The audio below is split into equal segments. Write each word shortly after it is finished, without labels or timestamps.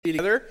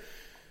Together.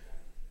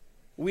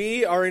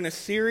 We are in a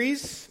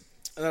series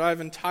that I've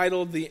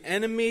entitled The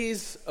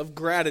Enemies of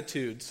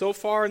Gratitude. So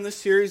far in this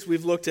series,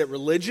 we've looked at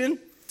religion,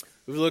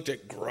 we've looked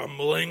at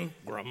grumbling,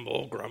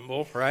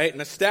 grumble, right?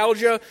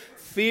 Nostalgia,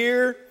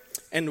 fear,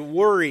 and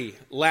worry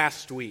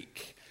last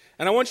week.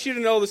 And I want you to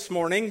know this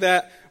morning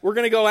that we're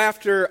going to go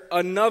after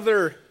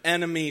another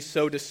enemy,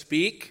 so to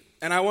speak.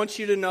 And I want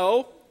you to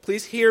know,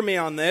 please hear me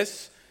on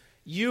this,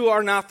 you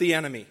are not the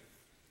enemy.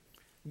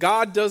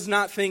 God does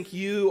not think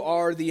you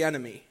are the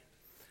enemy.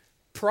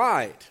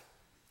 Pride,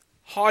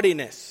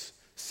 haughtiness,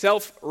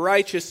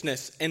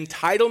 self-righteousness,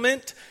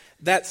 entitlement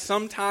that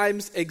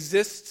sometimes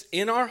exists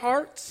in our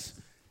hearts,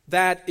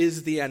 that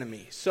is the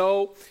enemy.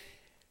 So,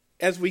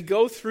 as we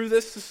go through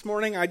this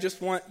morning, I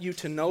just want you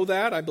to know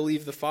that. I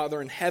believe the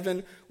Father in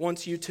heaven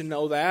wants you to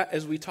know that.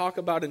 As we talk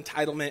about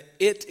entitlement,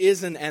 it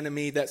is an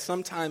enemy that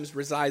sometimes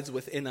resides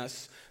within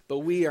us, but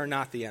we are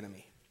not the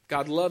enemy.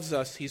 God loves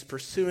us. He's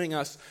pursuing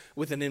us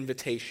with an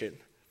invitation.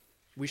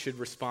 We should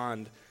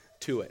respond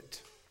to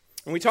it.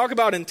 When we talk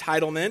about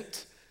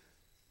entitlement,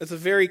 it's a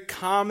very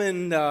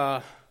common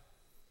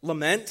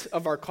lament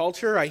of our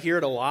culture. I hear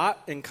it a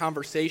lot in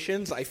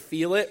conversations. I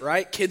feel it,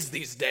 right? Kids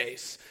these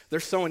days, they're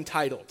so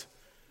entitled.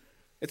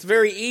 It's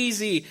very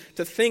easy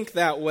to think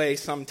that way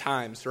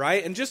sometimes,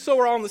 right? And just so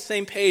we're all on the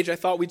same page, I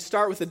thought we'd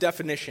start with a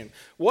definition.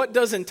 What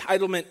does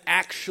entitlement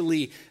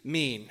actually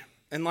mean?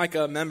 And like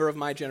a member of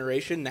my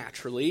generation,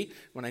 naturally,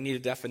 when I need a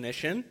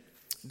definition,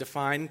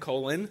 define,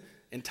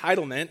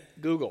 entitlement,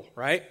 Google,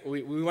 right?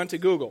 We went to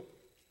Google.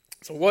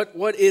 So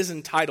what is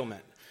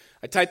entitlement?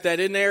 I typed that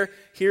in there.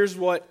 Here's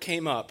what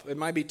came up. It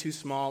might be too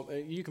small.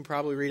 You can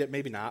probably read it,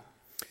 maybe not.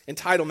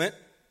 Entitlement,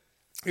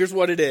 here's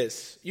what it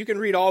is. You can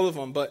read all of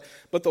them, but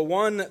the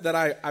one that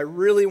I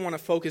really want to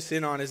focus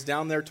in on is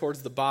down there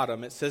towards the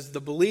bottom. It says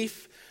the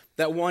belief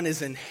that one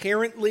is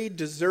inherently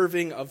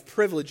deserving of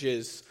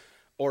privileges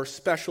or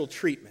special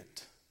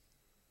treatment.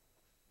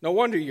 No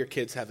wonder your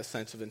kids have a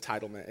sense of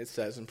entitlement, it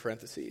says in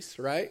parentheses,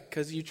 right?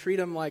 Because you treat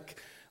them like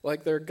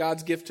they're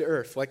God's gift to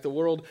earth, like the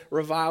world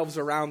revolves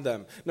around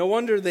them. No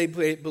wonder they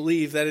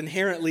believe that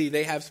inherently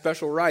they have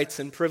special rights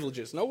and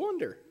privileges. No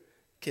wonder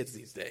kids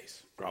these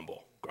days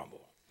grumble,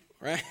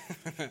 right?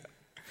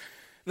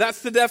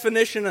 That's the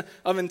definition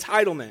of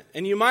entitlement.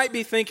 And you might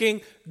be thinking,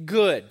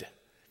 good.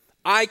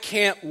 I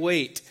can't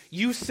wait.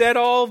 You set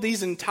all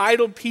these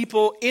entitled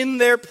people in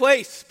their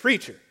place,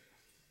 preacher.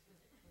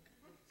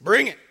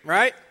 Bring it,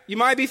 right? You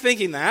might be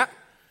thinking that.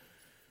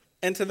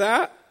 And to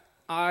that,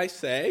 I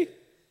say,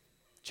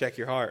 check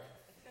your heart.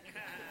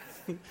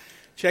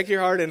 Check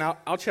your heart, and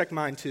I'll check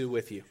mine too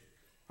with you.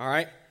 All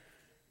right?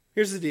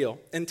 Here's the deal.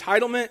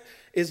 Entitlement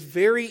is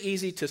very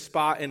easy to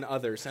spot in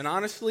others. And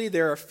honestly,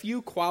 there are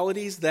few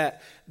qualities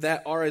that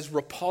are as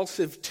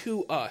repulsive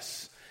to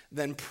us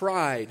than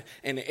pride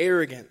and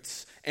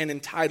arrogance and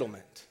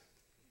entitlement.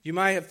 You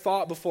might have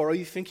thought before, oh,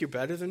 you think you're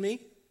better than me?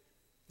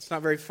 It's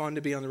not very fun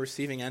to be on the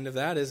receiving end of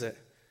that, is it?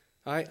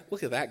 All right,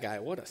 look at that guy.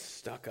 What a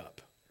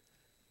stuck-up.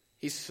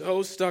 He's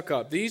so stuck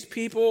up. These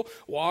people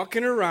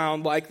walking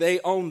around like they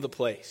own the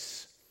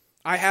place.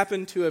 I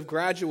happen to have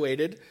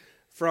graduated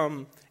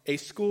from a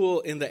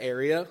school in the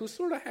area who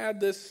sort of had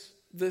this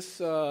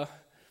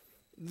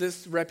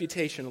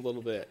reputation a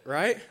little bit,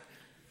 right?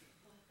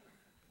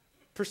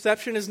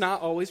 Perception is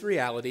not always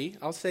reality.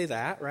 I'll say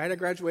that, right? I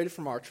graduated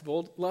from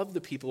Archibald. Love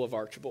the people of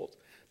Archibald.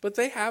 But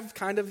they have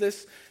kind of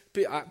this,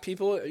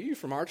 people, are you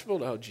from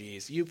Archibald? Oh,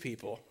 geez, you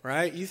people,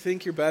 right? You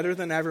think you're better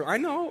than everyone.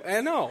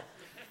 I know.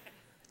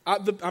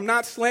 I'm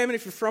not slamming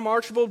if you're from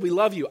Archibald. We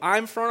love you.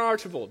 I'm from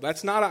Archibald.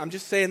 I'm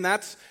just saying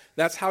that's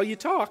how you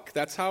talk.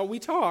 That's how we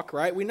talk,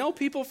 right? We know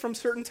people from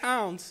certain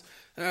towns,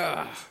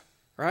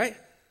 right?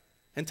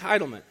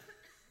 Entitlement.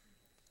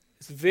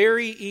 It's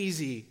very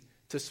easy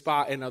to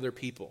spot in other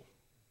people.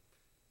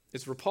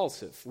 It's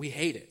repulsive. We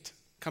hate it.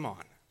 Come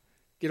on.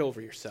 Get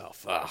over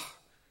yourself.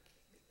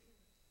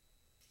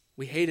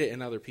 We hate it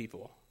in other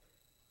people.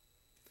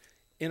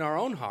 In our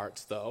own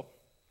hearts, though,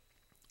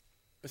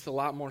 it's a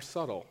lot more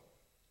subtle.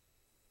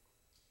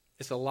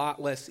 It's a lot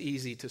less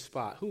easy to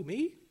spot. Who,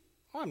 me?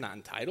 Oh, I'm not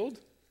entitled.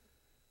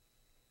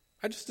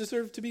 I just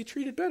deserve to be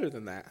treated better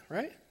than that,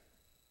 right?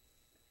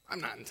 I'm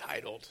not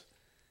entitled.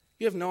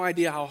 You have no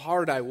idea how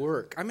hard I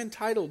work. I'm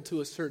entitled to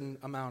a certain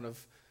amount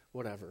of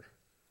whatever.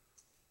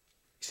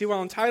 See,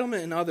 while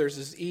entitlement in others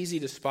is easy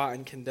to spot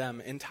and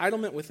condemn,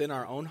 entitlement within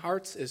our own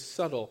hearts is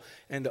subtle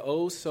and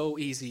oh so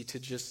easy to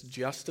just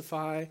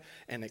justify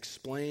and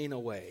explain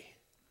away.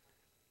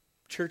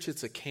 Church,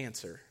 it's a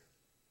cancer.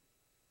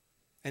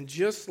 And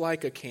just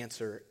like a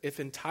cancer, if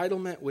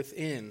entitlement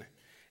within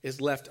is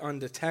left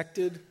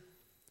undetected,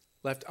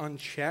 left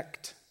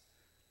unchecked,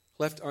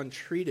 left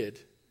untreated,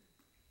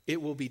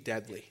 it will be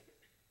deadly.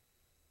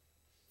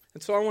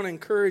 And so I want to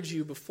encourage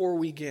you before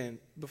we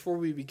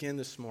begin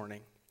this morning,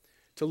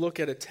 to look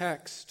at a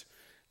text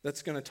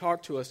that's going to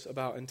talk to us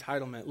about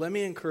entitlement. Let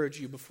me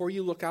encourage you, before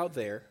you look out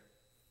there,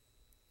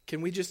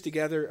 can we just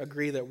together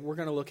agree that we're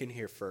going to look in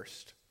here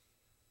first?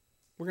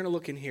 We're going to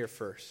look in here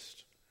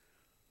first.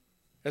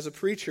 As a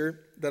preacher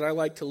that I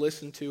like to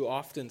listen to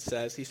often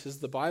says, he says,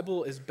 the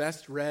Bible is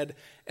best read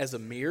as a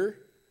mirror,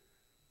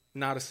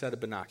 not a set of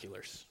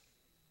binoculars.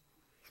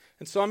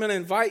 And so I'm going to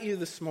invite you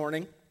this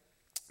morning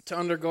to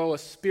undergo a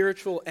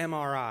spiritual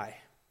MRI,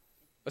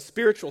 a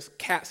spiritual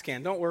CAT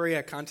scan. Don't worry,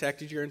 I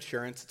contacted your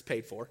insurance. It's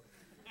paid for.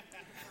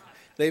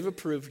 They've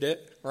approved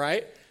it,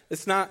 right?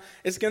 It's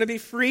going to be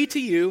free to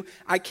you.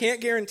 I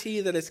can't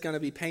guarantee that it's going to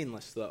be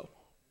painless, though.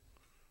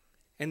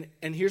 And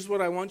here's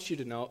what I want you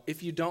to know.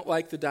 If you don't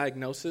like the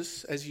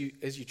diagnosis as you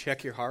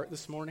check your heart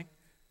this morning,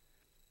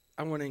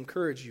 I want to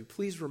encourage you,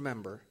 please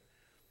remember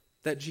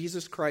that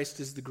Jesus Christ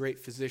is the great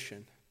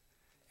physician,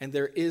 and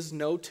there is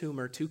no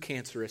tumor too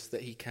cancerous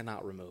that he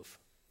cannot remove.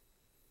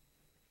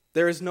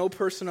 There is no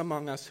person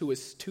among us who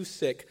is too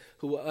sick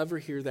who will ever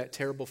hear that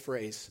terrible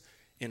phrase,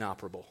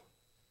 inoperable.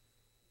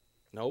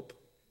 Nope.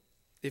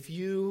 If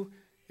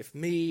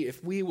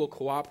we will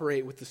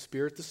cooperate with the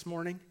Spirit this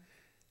morning,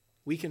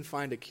 we can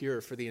find a cure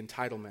for the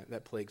entitlement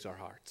that plagues our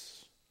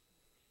hearts.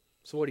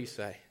 So what do you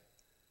say?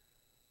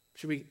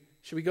 Should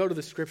we go to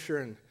the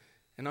Scripture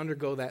and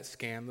undergo that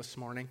scan this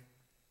morning?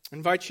 I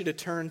invite you to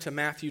turn to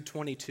Matthew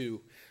 22.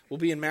 We'll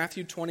be in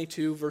Matthew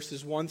 22,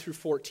 verses 1 through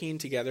 14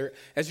 together.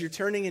 As you're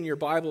turning in your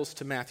Bibles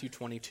to Matthew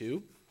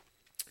 22,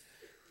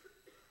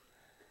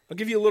 I'll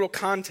give you a little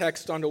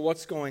context onto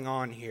what's going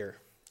on here.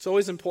 It's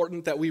always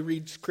important that we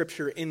read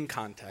Scripture in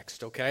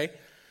context, okay?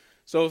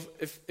 So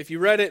if you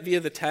read it via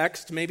the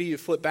text, maybe you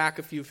flip back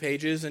a few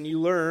pages and you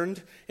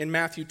learned in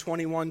Matthew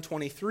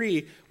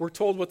 21:23, we're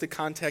told what the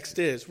context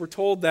is. We're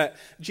told that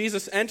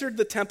Jesus entered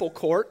the temple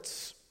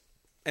courts,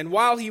 and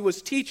while he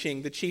was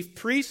teaching, the chief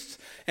priests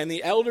and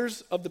the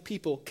elders of the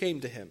people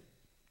came to him.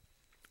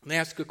 And they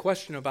asked a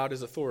question about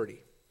his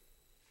authority.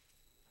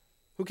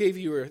 Who gave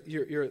you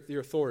your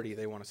authority,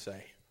 they want to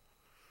say.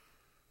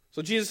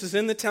 So Jesus is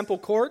in the temple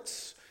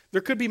courts.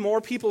 There could be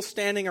more people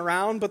standing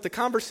around, but the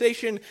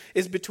conversation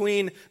is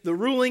between the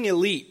ruling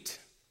elite,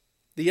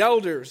 the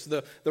elders,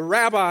 the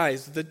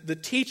rabbis, the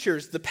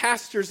teachers, the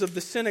pastors of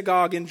the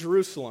synagogue in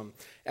Jerusalem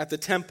at the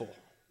temple.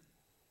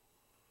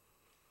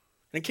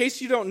 In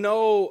case you don't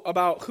know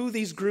about who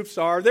these groups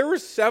are, there were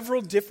several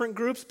different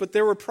groups, but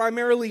there were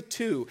primarily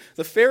two,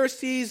 the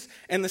Pharisees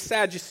and the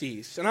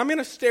Sadducees. And I'm going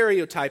to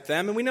stereotype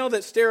them, and we know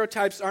that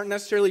stereotypes aren't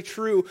necessarily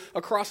true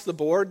across the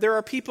board. There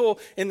are people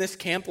in this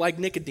camp like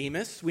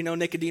Nicodemus. We know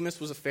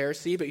Nicodemus was a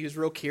Pharisee, but he was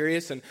real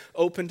curious and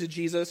open to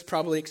Jesus,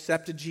 probably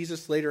accepted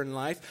Jesus later in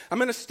life. I'm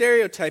going to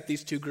stereotype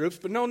these two groups,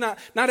 but no, not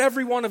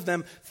every one of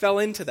them fell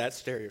into that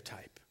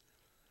stereotype.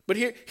 But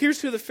here's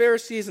who the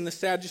Pharisees and the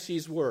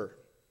Sadducees were.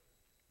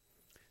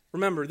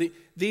 Remember,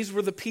 these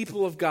were the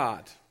people of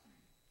God.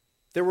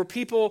 There were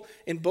people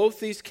in both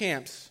these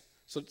camps.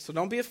 So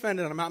don't be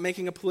offended. I'm not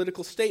making a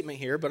political statement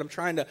here, but I'm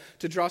trying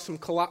to draw some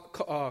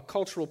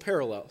cultural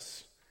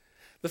parallels.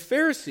 The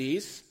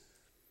Pharisees,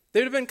 they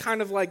would have been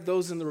kind of like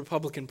those in the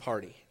Republican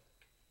Party.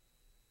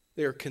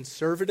 They were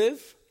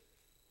conservative,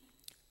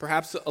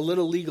 perhaps a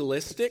little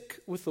legalistic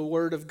with the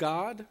Word of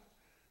God.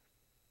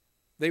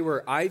 They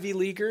were Ivy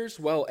Leaguers,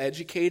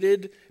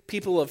 well-educated,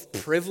 people of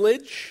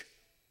privilege.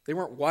 They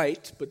weren't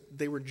white, but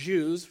they were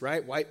Jews,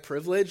 right? White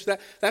privilege.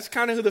 That's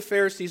kind of who the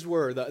Pharisees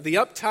were, the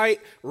uptight,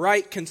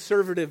 right,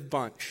 conservative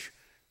bunch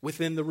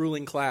within the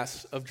ruling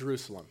class of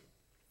Jerusalem.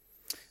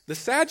 The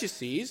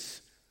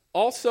Sadducees,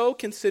 also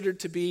considered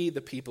to be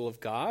the people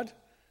of God,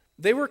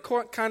 they were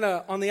kind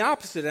of on the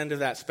opposite end of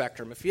that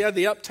spectrum. If you had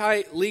the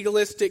uptight,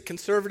 legalistic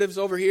conservatives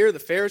over here, the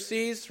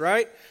Pharisees,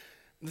 right?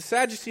 The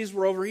Sadducees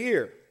were over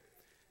here.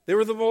 They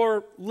were the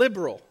more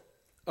liberal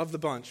of the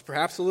bunch,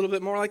 perhaps a little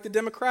bit more like the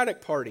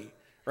Democratic Party.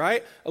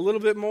 Right? A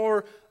little bit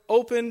more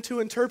open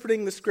to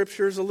interpreting the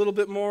Scriptures a little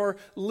bit more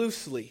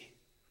loosely.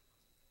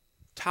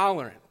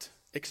 Tolerant,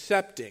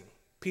 accepting,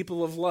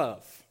 people of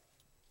love.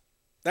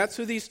 That's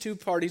who these two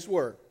parties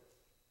were.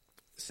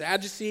 The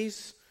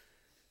Sadducees,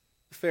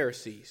 the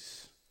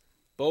Pharisees.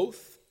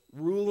 Both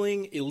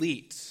ruling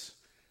elites,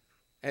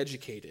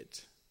 educated,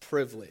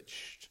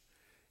 privileged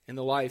in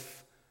the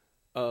life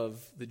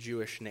of the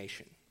Jewish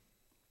nation.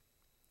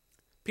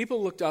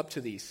 People looked up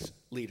to these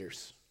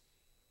leaders.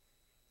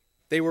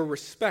 They were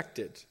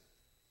respected.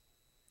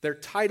 Their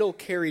title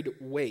carried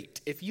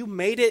weight. If you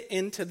made it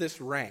into this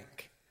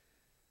rank,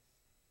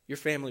 your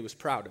family was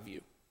proud of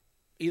you.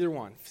 Either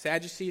one,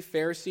 Sadducee,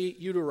 Pharisee,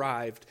 you'd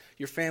arrived.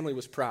 Your family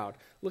was proud.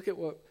 Look at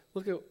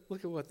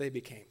what they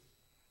became.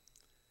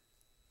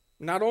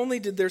 Not only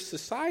did their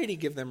society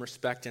give them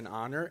respect and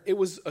honor, it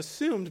was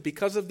assumed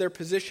because of their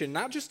position,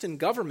 not just in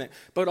government,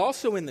 but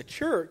also in the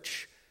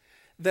church,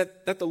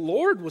 that the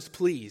Lord was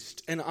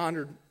pleased and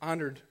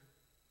honored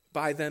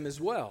by them as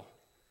well.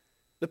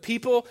 The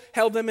people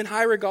held them in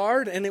high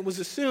regard, and it was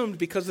assumed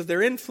because of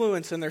their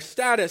influence and their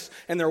status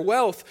and their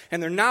wealth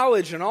and their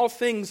knowledge and all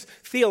things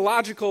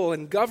theological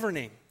and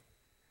governing,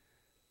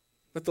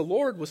 that the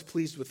Lord was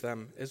pleased with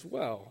them as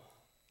well.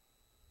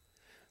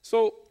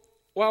 So,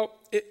 while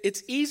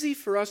it's easy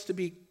for us to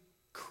be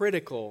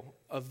critical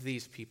of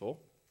these people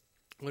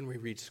when we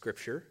read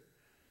Scripture,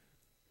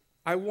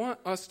 I want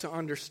us to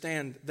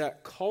understand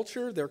that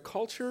their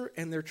culture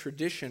and their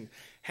tradition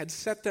had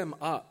set them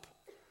up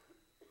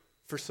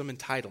for some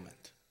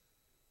entitlement.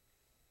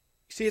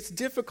 You see, it's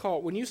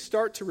difficult when you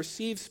start to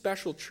receive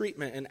special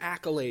treatment and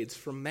accolades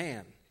from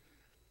man,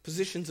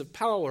 positions of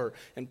power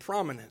and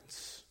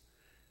prominence.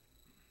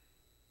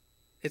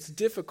 It's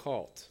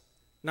difficult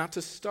not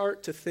to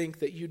start to think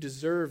that you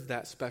deserve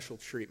that special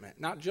treatment,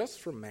 not just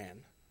from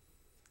man,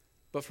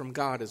 but from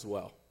God as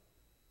well.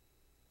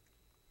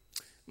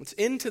 It's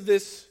into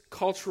this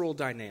cultural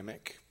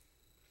dynamic,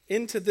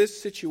 into this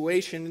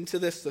situation, into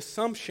this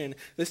assumption,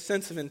 this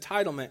sense of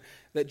entitlement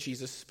that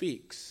Jesus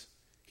speaks.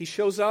 He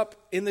shows up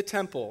in the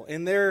temple,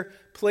 in their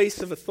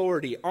place of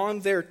authority, on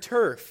their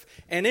turf,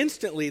 and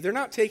instantly, they're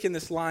not taking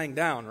this lying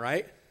down,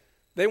 right?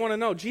 They want to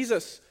know,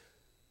 Jesus,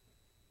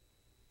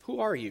 who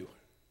are you?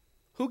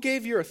 Who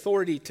gave your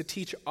authority to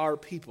teach our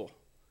people?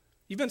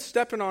 You've been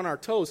stepping on our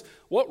toes.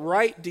 What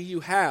right do you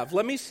have?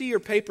 Let me see your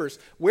papers.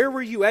 Where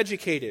were you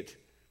educated?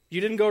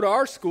 You didn't go to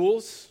our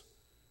schools.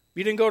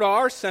 You didn't go to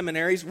our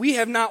seminaries. We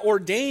have not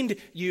ordained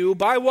you.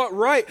 By what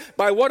right,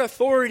 by what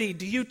authority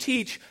do you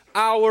teach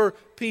our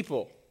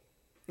people?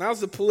 That was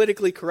the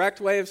politically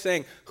correct way of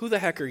saying, who the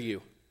heck are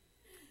you?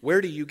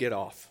 Where do you get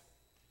off?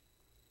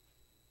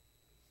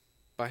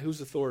 By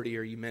whose authority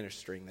are you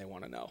ministering, they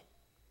want to know.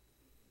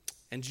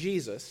 And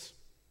Jesus,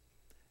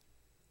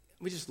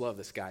 we just love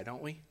this guy,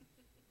 don't we?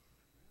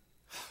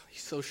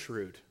 He's so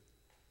shrewd.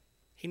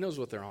 He knows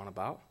what they're on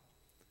about.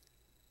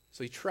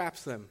 So he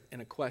traps them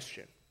in a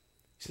question.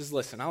 He says,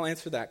 listen, I'll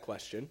answer that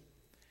question.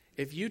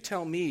 If you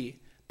tell me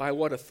by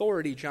what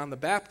authority John the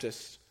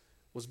Baptist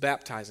was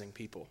baptizing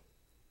people,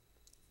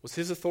 was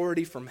his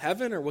authority from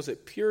heaven or was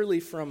it purely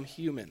from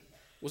human?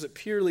 Was it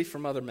purely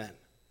from other men?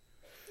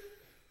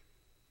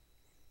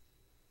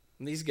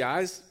 And these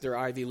guys, they're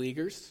Ivy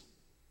Leaguers.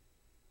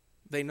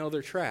 They know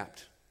they're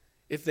trapped.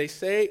 If they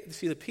say,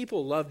 see, the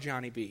people loved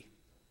Johnny B.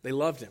 They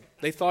loved him.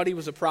 They thought he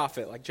was a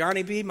prophet. Like,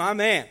 Johnny B., my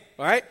man,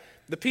 all right?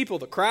 The people,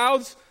 the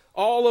crowds,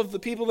 all of the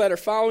people that are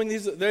following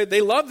these,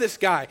 they love this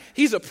guy.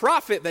 He's a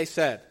prophet, they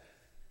said.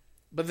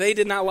 But they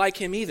did not like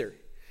him either.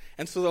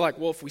 And so they're like,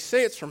 well, if we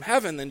say it's from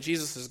heaven, then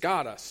Jesus has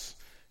got us.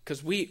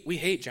 Because we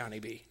hate Johnny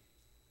B.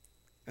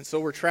 And so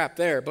we're trapped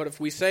there. But if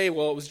we say,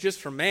 well, it was just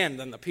from man,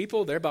 then the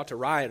people, they're about to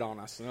riot on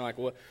us. And they're like,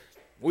 well,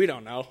 we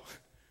don't know.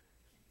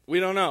 We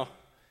don't know.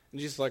 And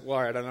Jesus is like, well,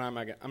 all right, I'm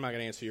not going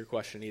to answer your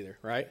question either,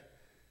 right?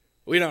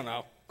 We don't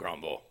know.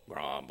 Grumble,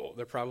 grumble.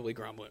 They're probably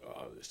grumbling,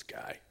 oh, this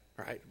guy,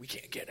 right? We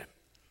can't get him.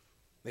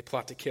 They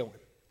plot to kill him.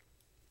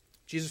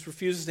 Jesus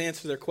refuses to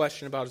answer their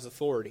question about his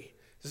authority.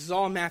 This is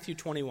all in Matthew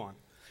 21.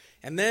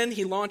 And then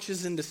he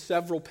launches into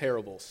several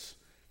parables.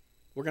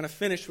 We're going to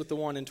finish with the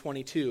one in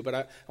 22, but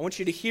I want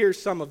you to hear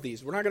some of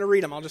these. We're not going to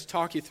read them. I'll just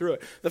talk you through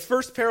it. The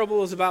first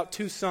parable is about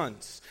two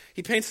sons.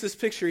 He paints this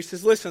picture. He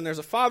says, listen, there's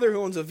a father who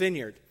owns a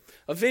vineyard.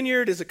 A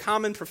vineyard is a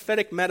common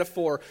prophetic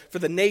metaphor for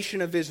the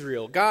nation of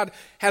Israel. God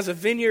has a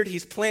vineyard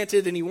he's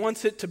planted, and he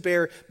wants it to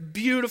bear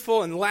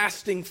beautiful and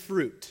lasting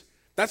fruit.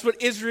 That's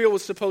what Israel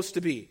was supposed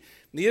to be.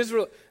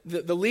 The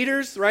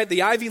leaders, right,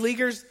 the Ivy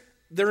Leaguers,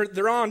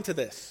 they're on to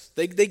this.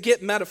 They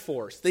get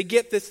metaphors. They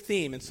get this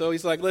theme. And so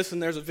he's like, listen,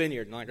 there's a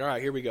vineyard. And I'm like, all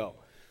right, here we go.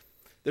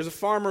 There's a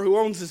farmer who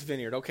owns this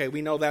vineyard. Okay,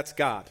 we know that's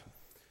God.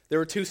 There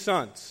were two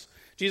sons.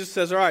 Jesus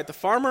says, all right, the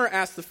farmer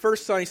asked the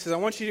first son, he says, I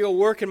want you to go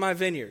work in my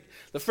vineyard.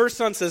 The first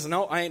son says,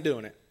 no, I ain't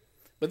doing it.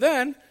 But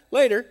then,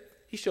 later,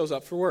 he shows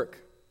up for work.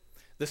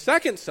 The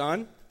second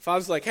son,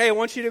 father's like, hey, I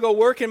want you to go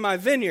work in my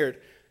vineyard.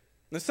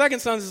 And the second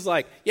son is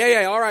like,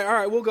 yeah, all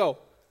right, we'll go.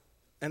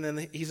 And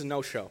then he's a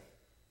no-show.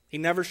 He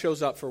never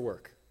shows up for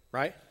work,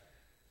 right?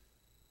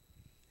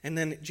 And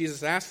then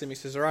Jesus asked him, he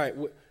says, all right,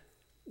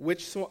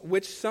 which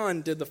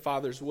son did the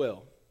father's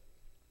will?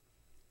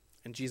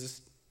 And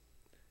Jesus,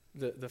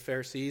 the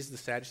Pharisees, the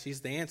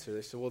Sadducees, they answer.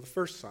 They said, well, the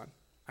first son.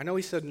 I know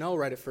he said no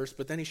right at first,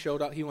 but then he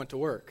showed up, he went to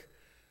work.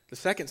 The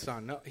second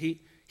son, no, he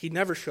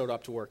never showed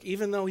up to work.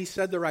 Even though he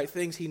said the right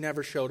things, he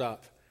never showed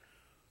up.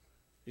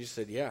 Jesus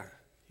said, yeah,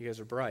 you guys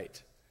are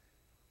bright.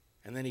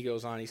 And then he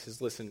goes on, he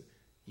says, listen,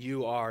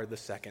 you are the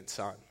second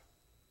son.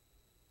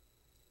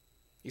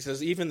 He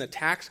says, even the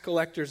tax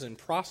collectors and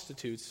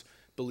prostitutes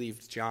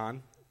believed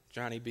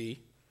Johnny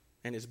B.,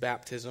 and his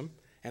baptism,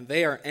 and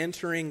they are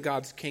entering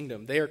God's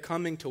kingdom. They are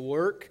coming to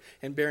work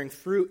and bearing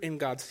fruit in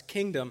God's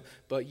kingdom,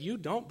 but you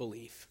don't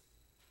believe.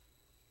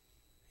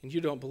 And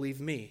you don't believe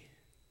me.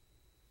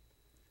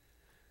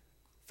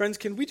 Friends,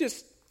 can we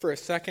just, for a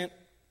second,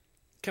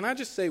 can I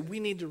just say we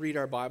need to read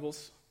our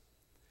Bibles?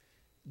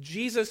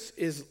 Jesus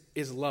is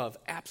love,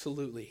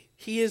 absolutely.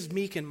 He is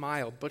meek and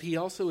mild, but he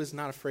also is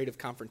not afraid of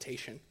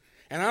confrontation.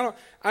 And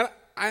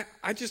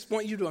I just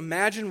want you to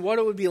imagine what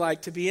it would be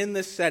like to be in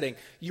this setting.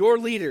 Your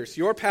leaders,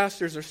 your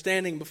pastors are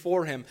standing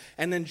before him,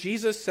 and then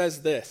Jesus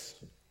says this.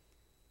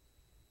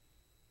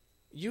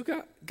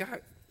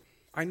 God,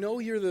 I know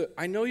you're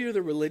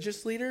the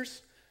religious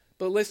leaders,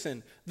 but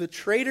listen, the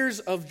traitors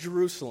of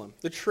Jerusalem,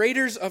 the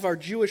traitors of our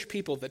Jewish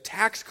people, the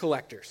tax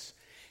collectors,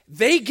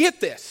 they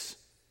get this.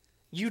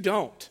 You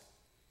don't.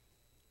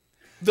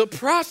 The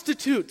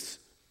prostitutes,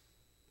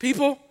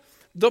 People,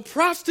 the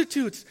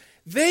prostitutes,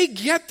 they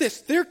get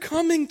this. They're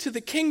coming to the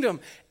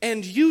kingdom,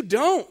 and you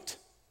don't.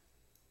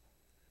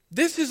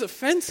 This is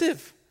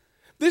offensive.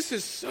 This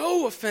is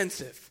so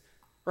offensive,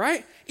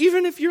 right?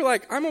 Even if you're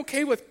like, I'm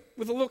okay with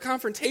a little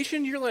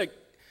confrontation, you're like,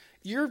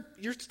 your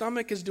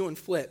stomach is doing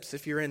flips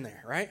if you're in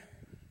there, right?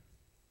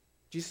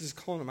 Jesus is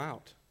calling them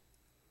out.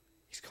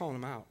 He's calling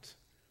them out.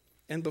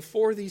 And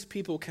before these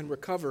people can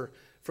recover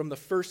from the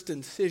first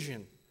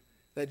incision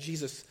that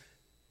Jesus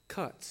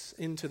cuts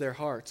into their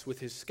hearts with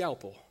his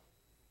scalpel,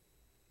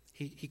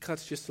 he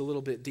cuts just a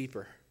little bit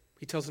deeper.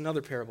 He tells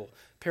another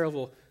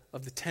parable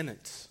of the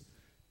tenants,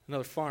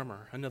 another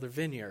farmer, another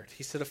vineyard.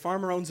 He said a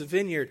farmer owns a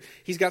vineyard.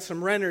 He's got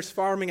some renters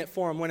farming it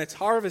for him. When it's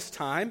harvest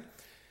time,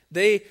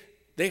 they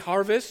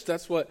harvest.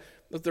 That's what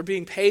they're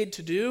being paid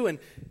to do. And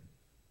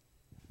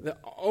the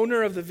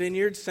owner of the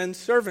vineyard sends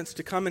servants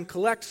to come and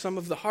collect some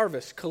of the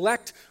harvest,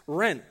 collect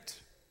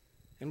rent.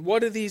 And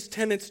what do these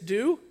tenants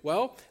do?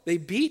 Well, they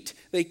beat,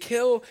 they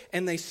kill,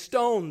 and they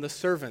stone the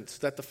servants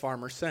that the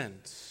farmer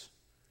sends.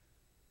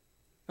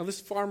 Now,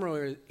 this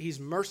farmer, he's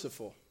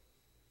merciful.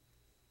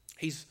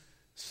 He's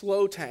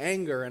slow to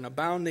anger and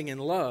abounding in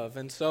love.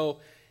 And so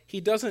he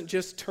doesn't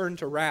just turn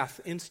to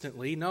wrath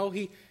instantly. No,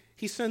 he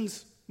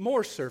sends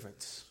more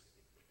servants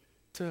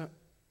to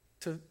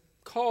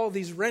call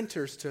these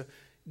renters to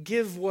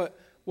give what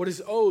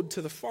is owed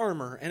to the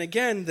farmer. And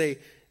again,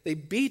 they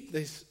beat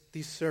these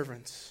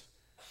servants,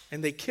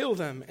 and they kill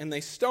them, and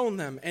they stone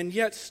them. And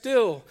yet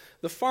still,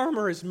 the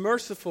farmer is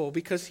merciful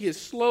because he is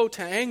slow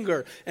to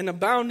anger and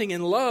abounding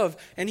in love.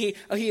 And he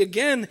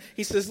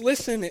says,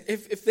 listen,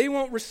 if they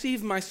won't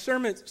receive my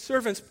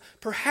servants,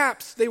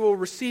 perhaps they will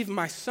receive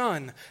my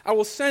son. I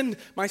will send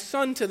my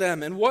son to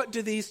them. And what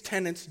do these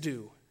tenants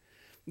do?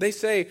 They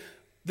say,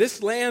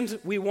 this land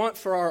we want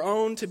for our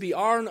own, to be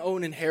our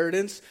own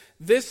inheritance.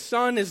 This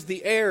son is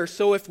the heir,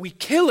 so if we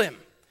kill him,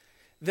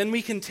 then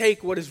we can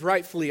take what is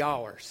rightfully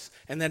ours.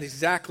 And that's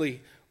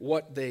exactly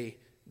what they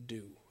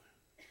do.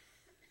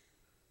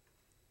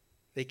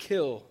 They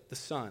kill the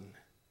son,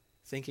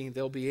 thinking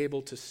they'll be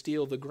able to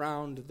steal the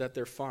ground that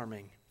they're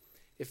farming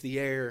if the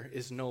heir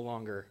is no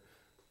longer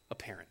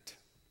apparent.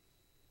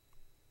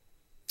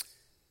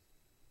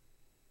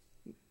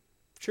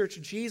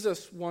 Church,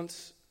 Jesus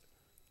wants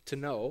to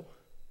know,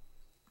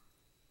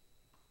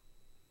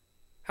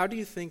 how do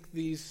you think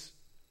the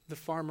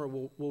farmer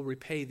will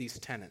repay these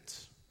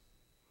tenants?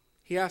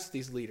 He asked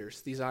these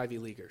leaders, these Ivy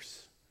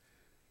Leaguers.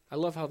 I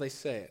love how they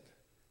say it.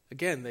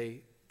 Again,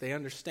 they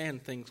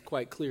understand things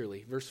quite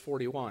clearly. Verse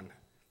 41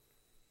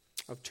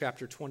 of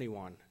chapter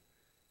 21.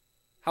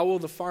 How will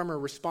the farmer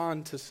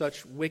respond to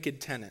such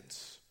wicked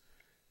tenants?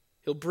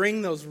 He'll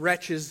bring those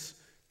wretches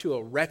to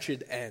a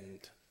wretched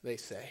end, they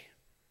say.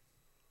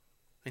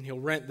 And he'll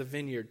rent the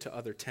vineyard to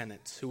other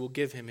tenants who will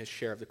give him his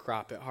share of the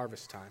crop at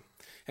harvest time.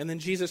 And then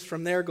Jesus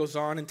from there goes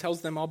on and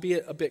tells them,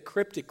 albeit a bit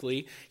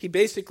cryptically, he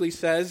basically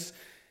says,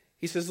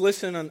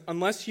 listen,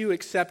 unless you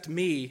accept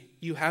me,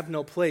 you have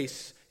no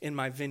place in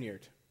my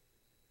vineyard.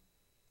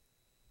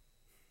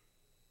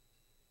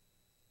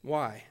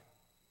 Why?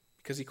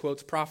 Because he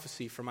quotes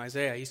prophecy from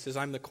Isaiah. He says,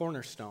 I'm the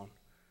cornerstone.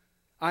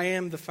 I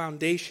am the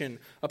foundation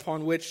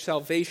upon which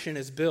salvation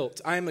is built.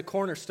 I am the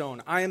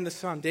cornerstone. I am the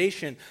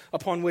foundation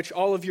upon which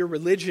all of your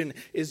religion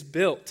is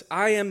built.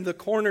 I am the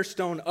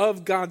cornerstone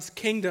of God's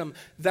kingdom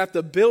that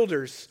the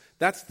builders,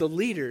 that's the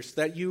leaders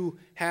that you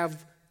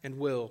have and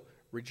will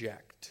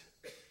reject.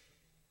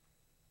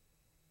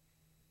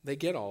 They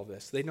get all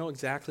this. They know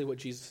exactly what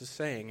Jesus is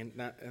saying.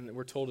 And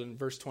we're told in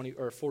verse 20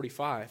 or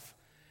 45,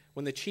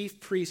 when the chief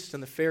priests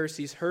and the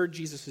Pharisees heard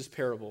Jesus'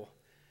 parable,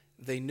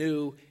 they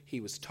knew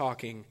he was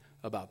talking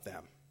about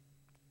them.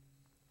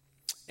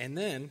 And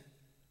then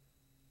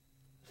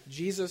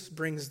Jesus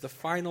brings the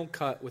final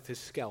cut with his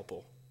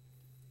scalpel.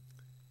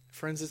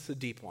 Friends, it's the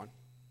deep one.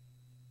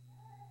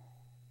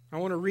 I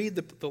want to read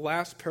the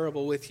last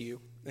parable with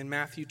you in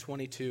Matthew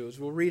 22. As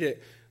we'll read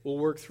it, we'll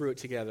work through it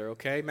together,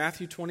 okay?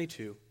 Matthew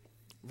 22,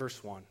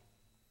 verse 1.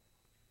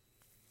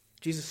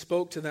 Jesus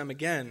spoke to them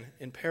again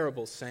in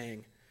parables,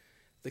 saying,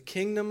 the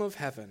kingdom of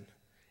heaven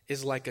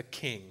is like a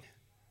king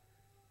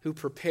who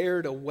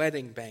prepared a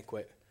wedding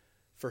banquet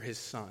for his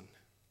son.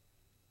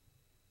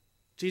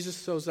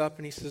 Jesus shows up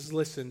and he says,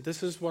 listen,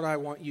 this is what I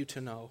want you to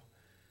know.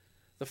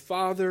 The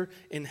Father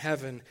in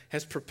heaven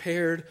has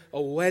prepared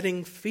a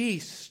wedding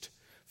feast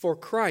for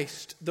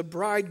Christ, the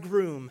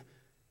bridegroom,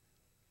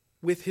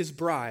 with his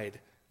bride,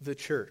 the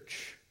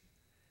church.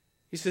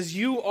 He says,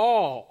 you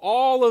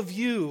all of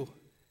you,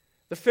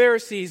 the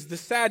Pharisees, the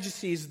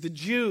Sadducees, the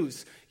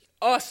Jews,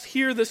 us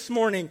here this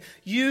morning,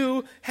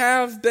 you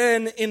have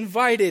been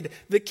invited.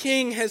 The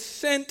King has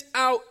sent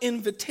out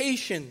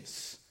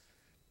invitations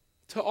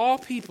to all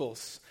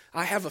peoples.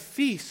 I have a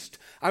feast.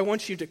 I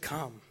want you to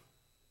come.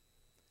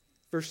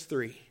 Verse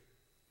 3.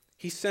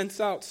 He sends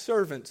out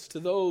servants to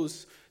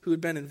those who had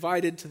been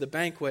invited to the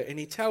banquet, and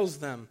he tells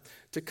them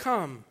to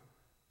come,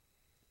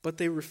 but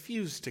they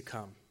refuse to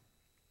come.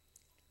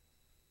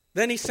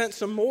 Then he sent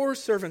some more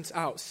servants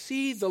out.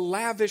 See the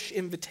lavish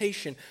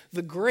invitation,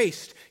 the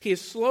grace. He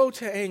is slow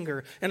to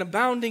anger and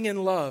abounding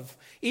in love.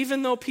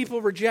 Even though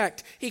people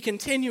reject, he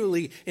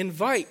continually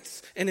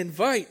invites and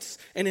invites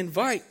and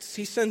invites.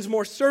 He sends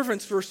more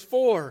servants, verse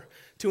 4,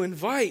 to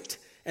invite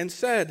and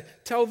said,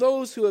 tell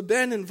those who have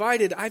been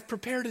invited, I've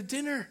prepared a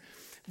dinner.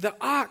 The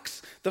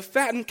ox, the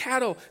fattened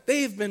cattle,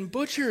 they have been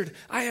butchered.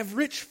 I have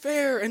rich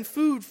fare and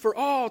food for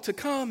all to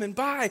come and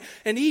buy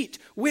and eat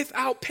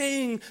without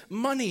paying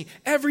money.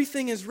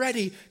 Everything is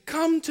ready.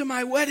 Come to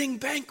my wedding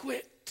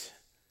banquet.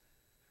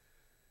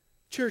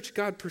 Church,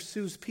 God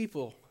pursues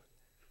people.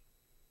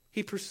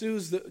 He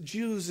pursues the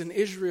Jews in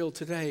Israel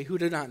today who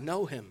do not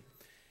know him.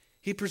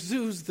 He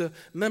pursues the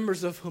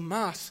members of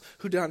Hamas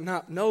who do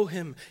not know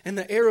him and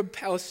the Arab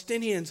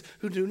Palestinians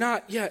who do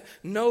not yet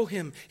know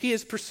him. He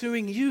is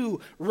pursuing you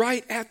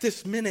right at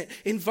this minute,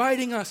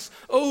 inviting us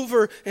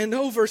over and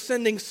over,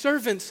 sending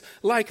servants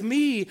like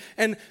me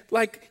and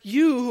like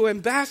you who are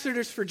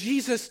ambassadors for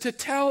Jesus to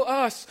tell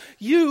us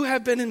you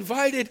have been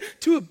invited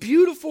to a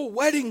beautiful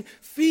wedding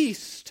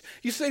feast.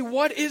 You say,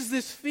 what is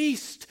this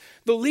feast?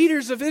 The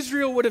leaders of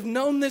Israel would have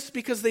known this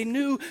because they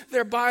knew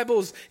their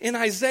Bibles. In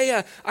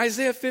Isaiah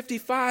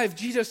 55,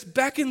 Jesus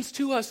beckons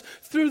to us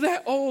through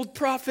that old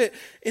prophet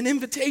an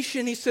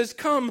invitation. He says,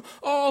 come,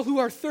 all who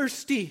are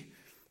thirsty.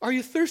 Are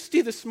you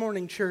thirsty this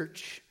morning,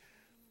 church?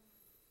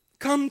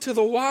 Come to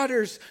the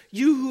waters,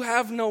 you who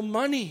have no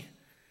money.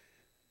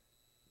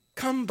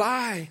 Come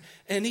buy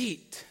and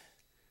eat.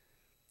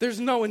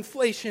 There's no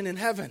inflation in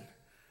heaven.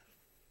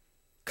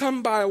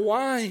 Come buy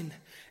wine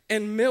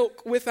and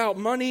milk without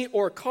money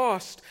or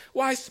cost.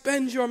 Why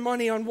spend your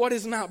money on what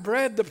is not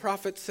bread, the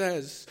prophet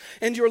says,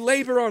 and your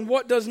labor on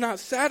what does not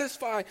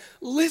satisfy?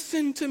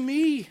 Listen to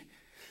me.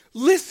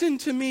 Listen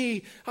to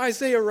me,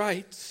 Isaiah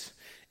writes,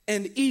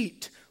 and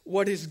eat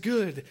what is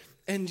good,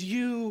 and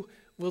you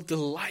will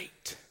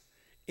delight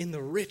in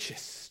the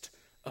richest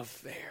of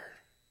fare.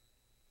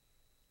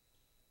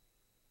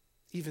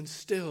 Even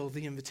still,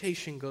 the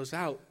invitation goes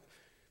out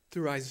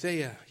through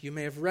Isaiah. You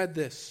may have read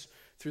this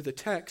through the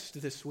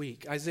text this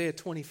week, Isaiah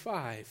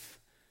 25,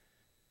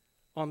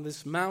 on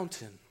this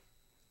mountain,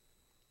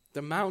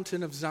 the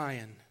mountain of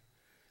Zion,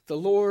 the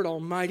Lord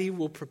Almighty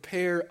will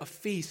prepare a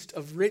feast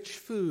of rich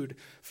food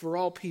for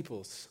all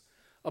peoples,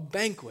 a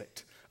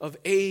banquet of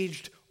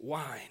aged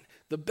wine,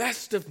 the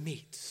best of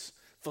meats,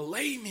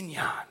 filet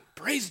mignon,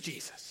 praise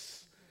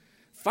Jesus,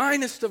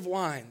 finest of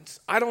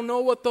wines. I don't know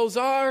what those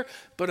are,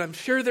 but I'm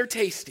sure they're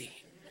tasty.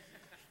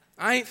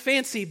 I ain't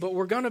fancy, but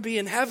we're going to be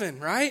in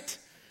heaven, right?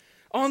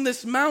 On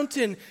this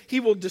mountain, he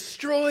will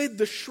destroy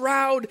the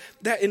shroud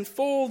that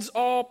enfolds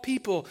all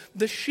people,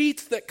 the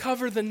sheets that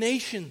cover the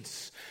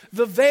nations,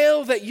 the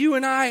veil that you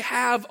and I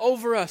have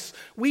over us.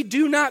 We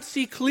do not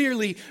see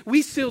clearly,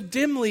 we see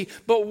dimly,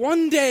 but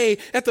one day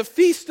at the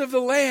feast of the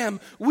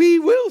Lamb, we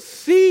will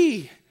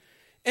see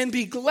and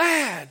be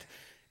glad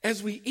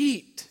as we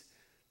eat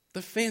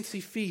the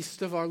fancy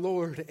feast of our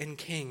Lord and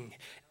King.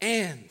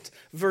 And,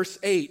 verse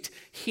 8,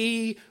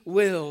 he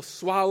will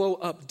swallow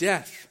up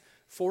death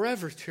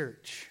forever,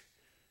 church.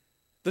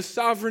 The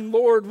sovereign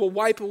Lord will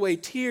wipe away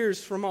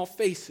tears from all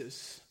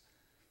faces.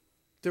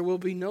 There will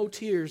be no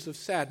tears of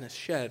sadness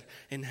shed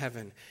in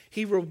heaven.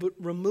 He will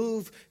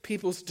remove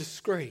people's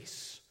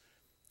disgrace.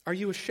 Are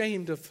you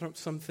ashamed of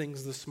some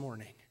things this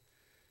morning?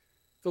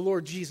 The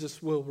Lord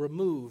Jesus will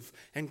remove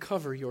and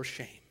cover your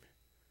shame.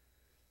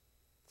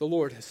 The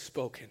Lord has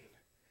spoken.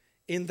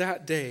 In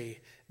that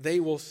day, they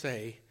will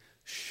say,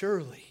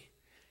 surely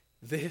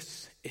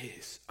this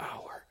is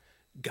our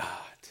God.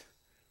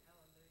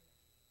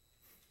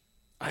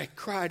 I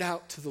cried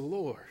out to the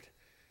Lord,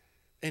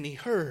 and he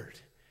heard,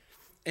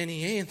 and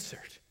he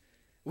answered.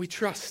 We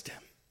trust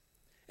him,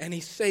 and he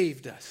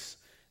saved us.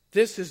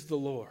 This is the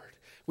Lord.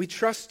 We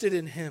trusted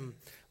in him.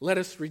 Let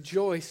us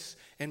rejoice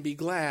and be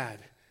glad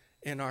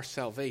in our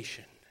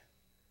salvation.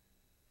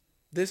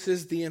 This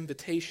is the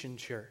invitation,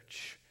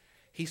 church.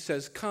 He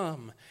says,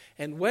 come.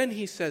 And when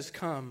he says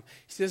come,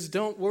 he says,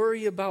 don't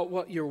worry about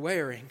what you're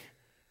wearing.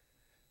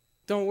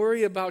 Don't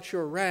worry about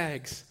your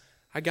rags.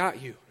 I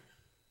got you.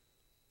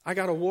 I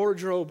got a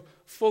wardrobe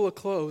full of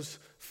clothes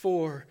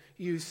for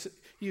you.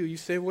 You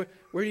say, where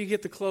do you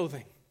get the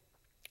clothing?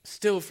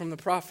 Still from the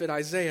prophet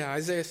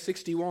Isaiah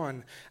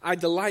 61. I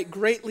delight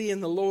greatly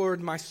in the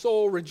Lord. My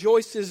soul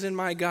rejoices in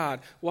my God.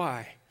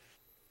 Why?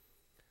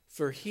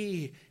 For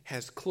he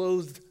has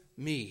clothed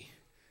me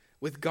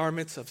with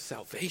garments of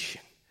salvation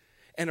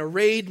and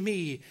arrayed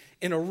me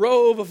in a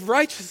robe of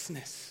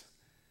righteousness.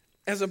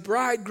 As a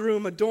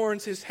bridegroom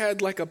adorns his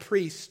head like a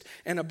priest,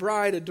 and a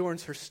bride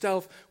adorns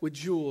herself with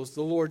jewels,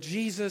 the Lord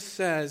Jesus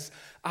says,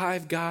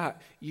 I've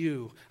got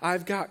you.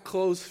 I've got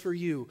clothes for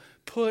you.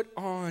 Put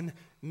on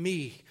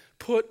me.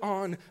 Put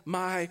on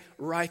my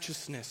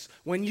righteousness.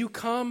 When you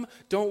come,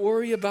 don't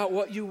worry about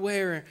what you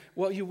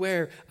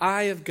wear.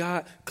 I have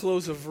got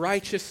clothes of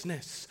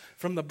righteousness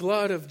from the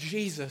blood of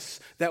Jesus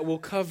that will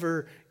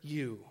cover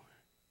you.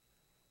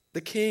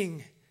 The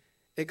King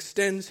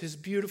extends his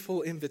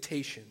beautiful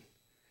invitation.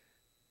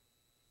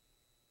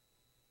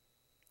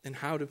 And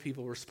how do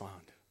people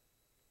respond?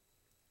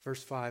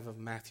 Verse 5 of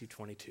Matthew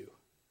 22.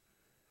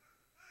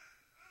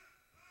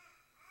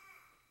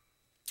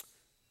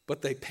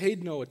 But they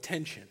paid no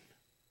attention.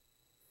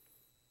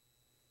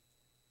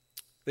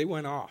 They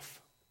went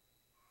off.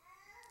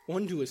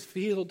 One to his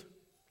field,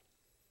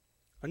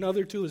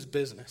 another to his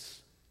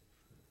business.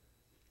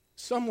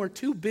 Some were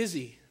too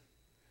busy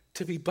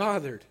to be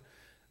bothered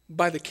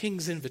by the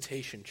king's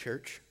invitation,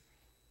 church.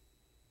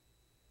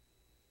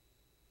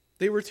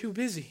 They were too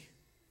busy.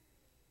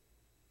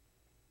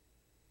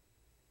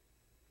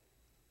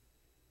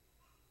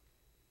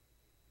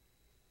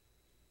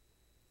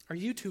 Are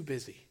you too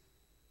busy?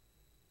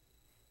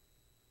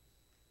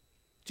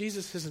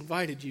 Jesus has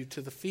invited you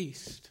to the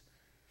feast.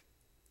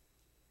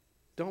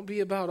 Don't be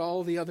about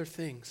all the other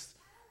things.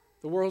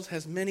 The world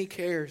has many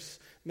cares,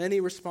 many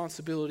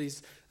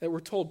responsibilities that we're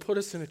told put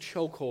us in a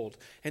chokehold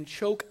and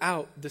choke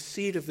out the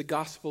seed of the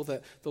gospel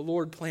that the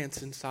Lord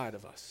plants inside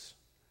of us.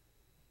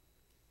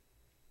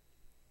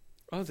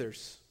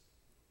 Others,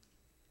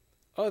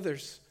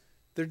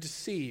 they're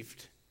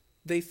deceived.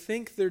 They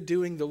think they're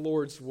doing the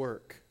Lord's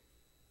work.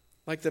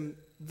 Like the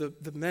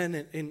men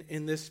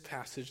in this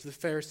passage, the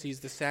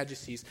Pharisees, the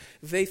Sadducees,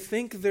 they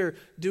think they're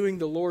doing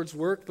the Lord's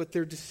work, but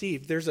they're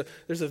deceived. There's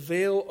a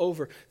veil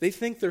over. They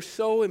think they're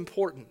so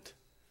important.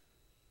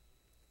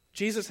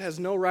 Jesus has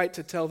no right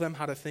to tell them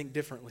how to think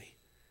differently.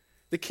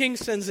 The king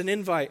sends an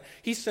invite.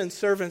 He sends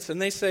servants,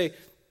 and they say,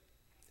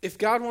 if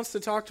God wants to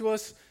talk to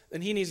us,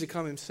 then he needs to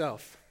come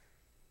himself.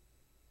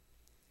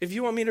 If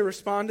you want me to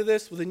respond to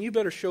this, well, then you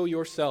better show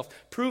yourself.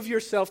 Prove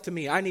yourself to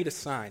me. I need a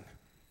sign.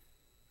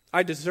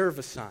 I deserve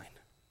a sign.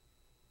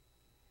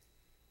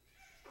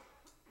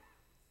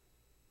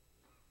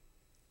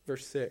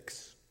 Verse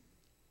 6.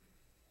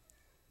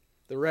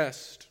 The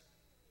rest,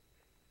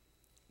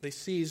 they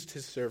seized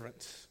his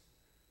servants.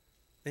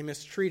 They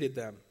mistreated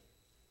them.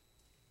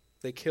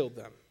 They killed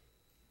them.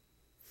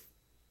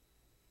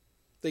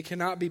 They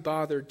cannot be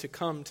bothered to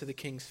come to the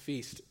king's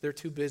feast. They're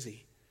too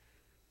busy.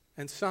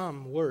 And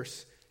some,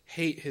 worse,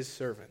 hate his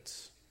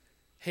servants,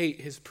 hate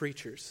his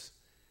preachers,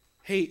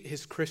 hate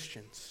his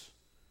Christians.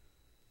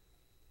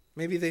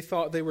 Maybe they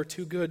thought they were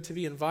too good to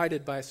be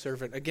invited by a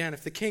servant. Again,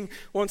 if the king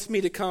wants me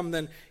to come,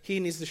 then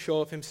he needs to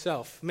show up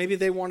himself. Maybe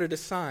they wanted a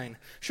sign.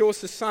 Show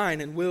us a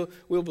sign and we'll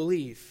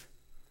believe.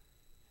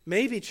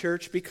 Maybe,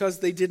 church, because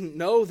they didn't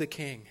know the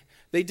king.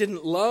 They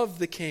didn't love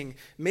the king.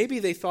 Maybe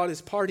they thought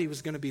his party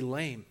was going to be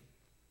lame.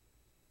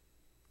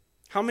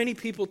 How many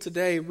people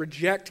today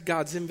reject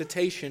God's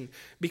invitation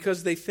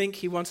because they think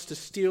he wants to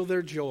steal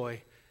their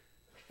joy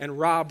and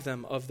rob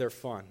them of their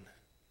fun?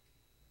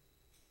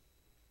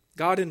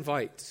 God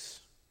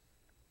invites.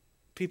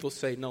 People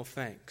say, no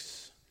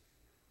thanks.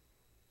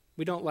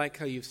 We don't like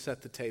how you've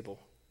set the table.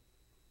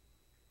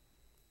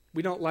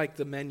 We don't like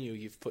the menu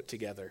you've put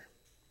together.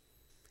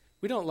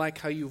 We don't like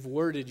how you've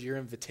worded your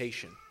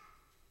invitation.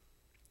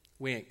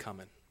 We ain't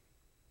coming.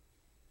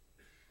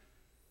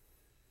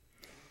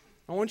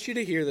 I want you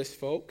to hear this,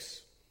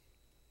 folks.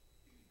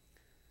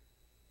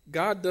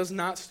 God does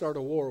not start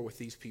a war with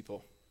these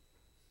people.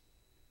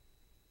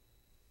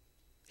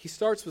 He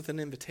starts with an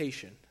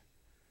invitation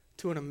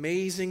to an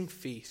amazing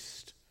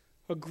feast,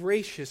 a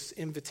gracious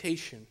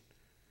invitation,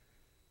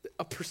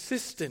 a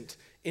persistent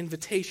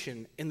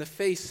invitation in the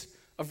face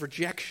of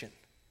rejection.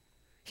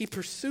 He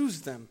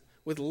pursues them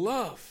with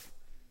love,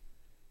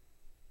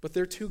 but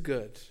they're too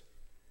good.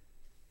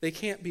 They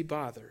can't be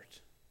bothered.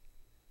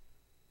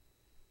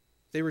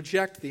 They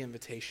reject the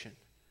invitation.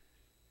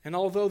 And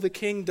although the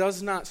king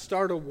does not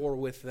start a war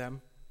with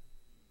them,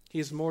 he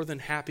is more than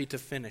happy to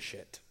finish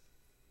it.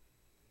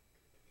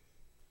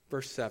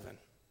 Verse 7.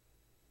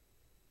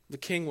 The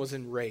king was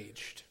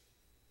enraged.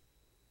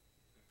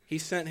 He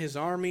sent his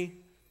army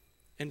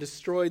and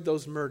destroyed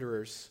those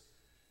murderers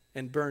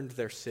and burned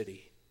their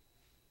city.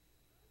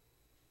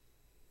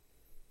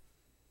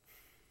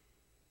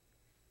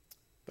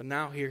 But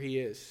now here he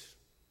is.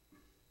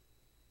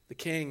 The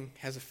king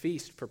has a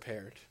feast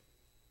prepared,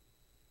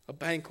 a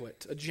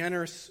banquet, a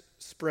generous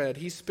spread.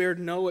 He spared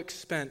no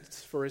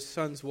expense for his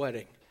son's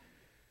wedding.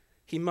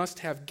 He must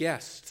have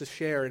guests to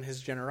share in his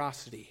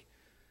generosity.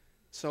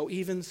 So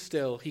even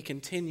still, he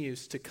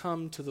continues to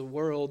come to the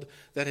world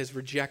that has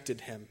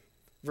rejected him.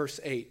 Verse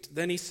 8,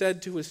 then he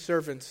said to his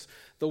servants,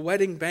 the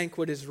wedding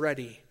banquet is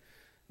ready.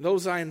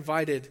 Those I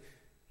invited,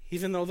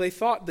 even though they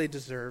thought they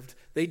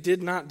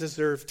did not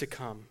deserve to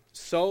come.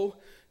 So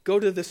go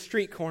to the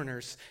street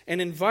corners and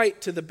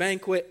invite to the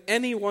banquet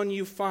anyone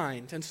you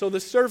find. And so the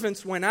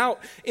servants went out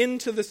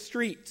into the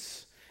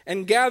streets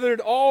and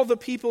gathered all the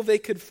people they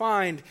could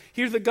find.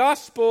 Hear the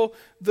gospel,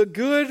 the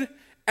good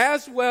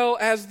as well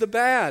as the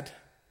bad.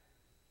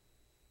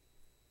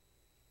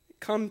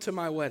 Come to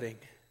my wedding.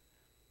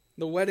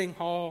 The wedding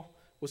hall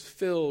was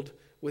filled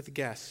with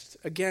guests.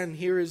 Again,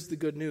 here is the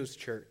good news,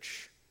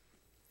 church.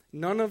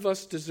 None of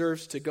us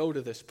deserves to go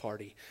to this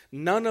party.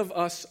 None of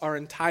us are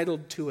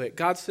entitled to it.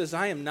 God says,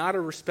 I am not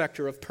a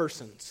respecter of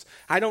persons.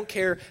 I don't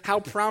care how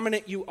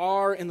prominent you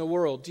are in the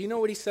world. Do you know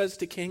what he says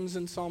to kings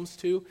in Psalms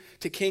 2?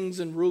 To kings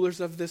and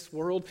rulers of this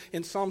world?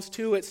 In Psalms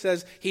 2 it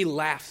says he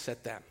laughs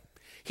at them.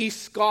 He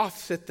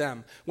scoffs at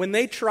them. When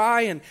they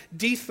try and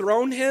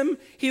dethrone him,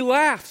 he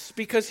laughs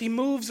because he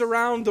moves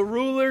around the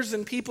rulers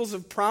and peoples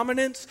of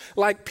prominence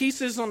like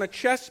pieces on a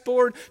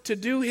chessboard to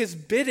do his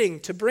bidding,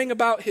 to bring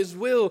about his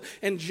will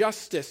and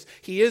justice.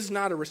 He is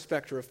not a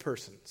respecter of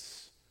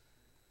persons.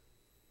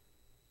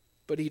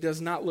 But he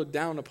does not look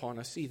down upon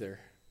us either.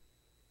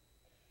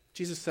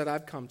 Jesus said,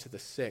 I've come to the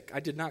sick. I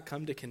did not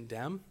come to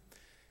condemn.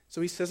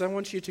 So he says, I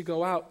want you to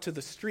go out to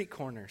the street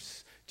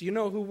corners. Do you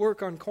know who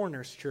work on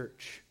corners,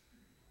 church?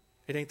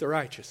 It ain't the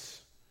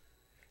righteous.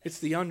 It's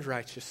the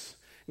unrighteous.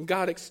 And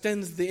God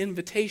extends the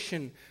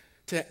invitation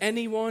to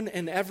anyone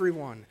and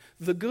everyone,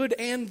 the good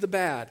and the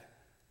bad.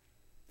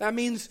 That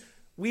means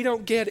we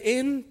don't get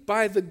in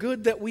by the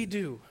good that we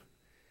do.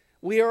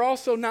 We are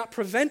also not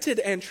prevented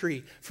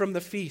entry from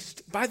the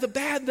feast by the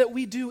bad that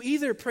we do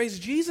either. Praise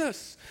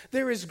Jesus.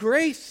 There is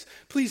grace.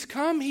 Please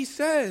come, he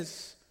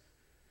says.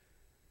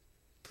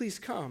 Please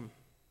come.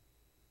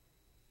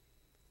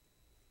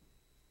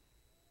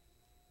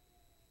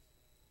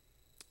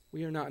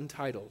 We are not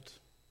entitled.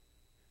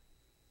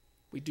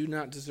 We do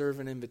not deserve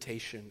an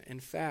invitation. In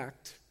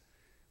fact,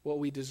 what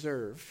we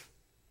deserve,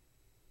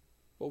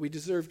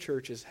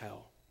 church, is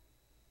hell.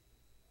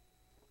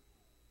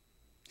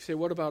 You say,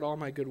 what about all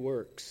my good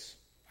works?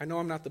 I know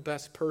I'm not the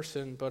best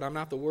person, but I'm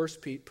not the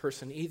worst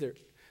person either.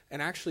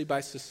 And actually,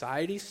 by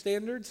society's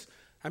standards,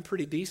 I'm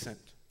pretty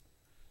decent.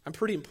 I'm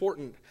pretty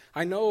important.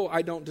 I know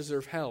I don't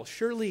deserve hell.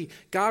 Surely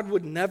God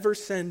would never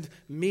send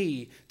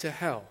me to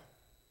hell.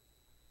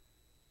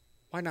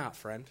 Why not,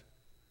 friend?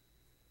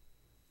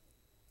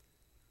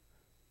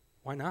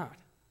 Why not?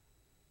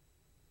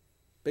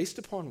 Based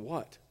upon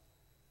what?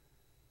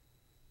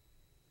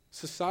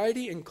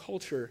 Society and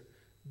culture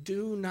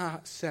do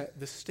not set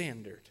the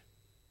standard.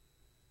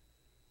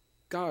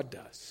 God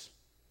does.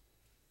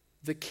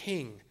 The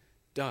King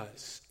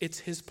does. It's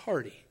his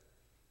party.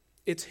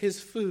 It's his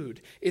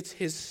food. It's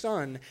his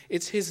son.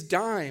 It's his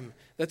dime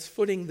that's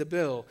footing the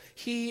bill.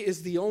 He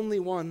is the only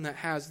one that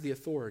has the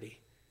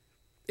authority.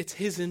 It's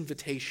his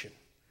invitation.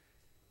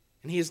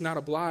 And he is not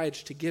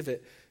obliged to give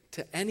it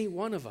to any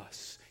one of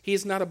us. He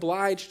is not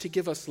obliged to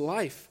give us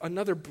life,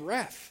 another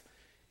breath.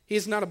 He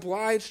is not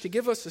obliged to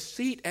give us a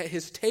seat at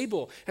his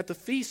table at the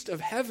feast of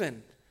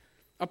heaven.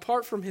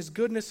 Apart from his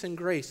goodness and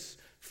grace,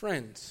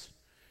 friends,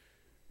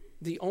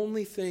 the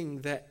only thing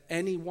that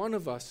any one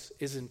of us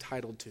is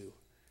entitled to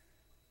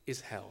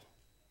is hell.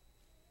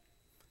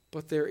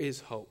 But there is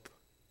hope.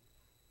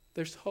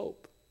 There's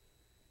hope.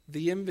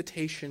 The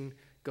invitation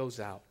goes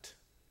out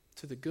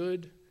to the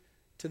good,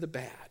 to the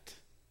bad.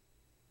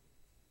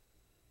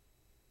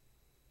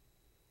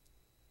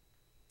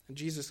 And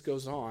Jesus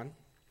goes on.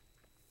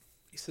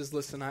 He says,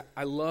 listen,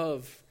 I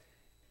love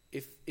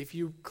if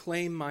you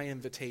claim my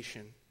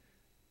invitation,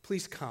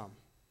 please come.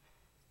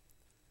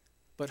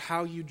 But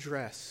how you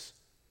dress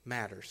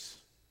matters.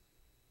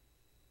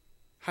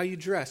 How you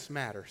dress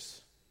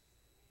matters.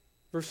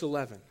 Verse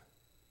 11.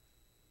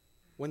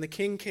 When the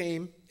king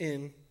came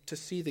in to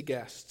see the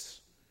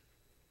guests,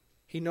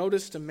 he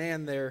noticed a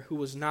man there who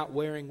was not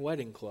wearing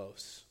wedding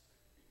clothes.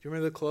 Do you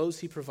remember the clothes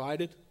he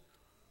provided?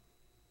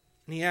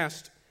 And he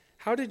asked,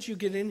 how did you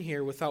get in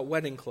here without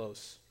wedding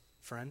clothes,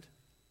 friend?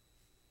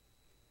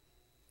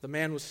 The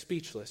man was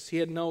speechless. He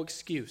had no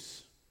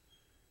excuse.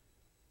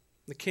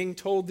 The king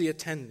told the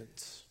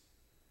attendants,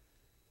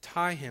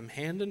 tie him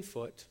hand and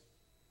foot,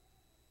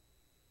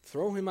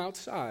 throw him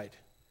outside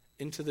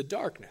into the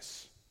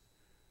darkness,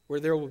 where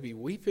there will be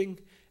weeping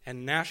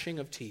and gnashing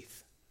of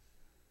teeth.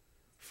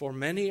 For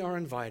many are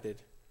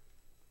invited,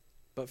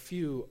 but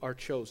few are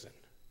chosen.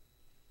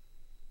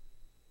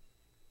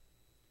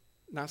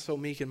 Not so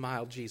meek and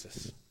mild,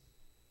 Jesus.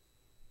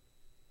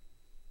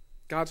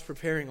 God's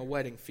preparing a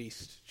wedding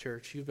feast,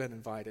 church. You've been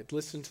invited.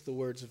 Listen to the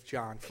words of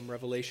John from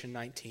Revelation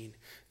 19.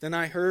 Then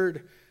I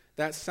heard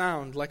that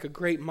sound like a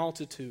great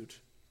multitude,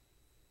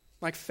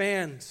 like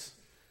fans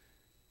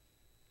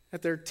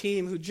at their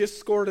team who just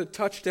scored a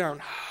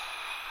touchdown.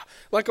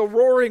 Like a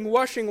roaring,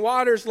 washing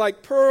waters,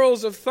 like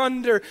pearls of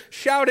thunder,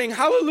 shouting,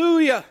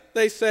 hallelujah,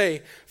 they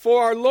say.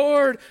 For our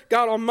Lord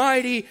God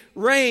Almighty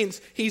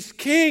reigns. He's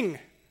king.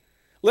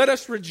 Let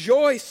us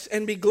rejoice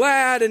and be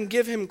glad and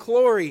give him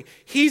glory.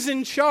 He's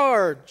in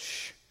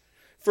charge.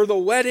 For the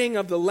wedding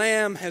of the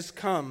Lamb has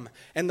come,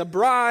 and the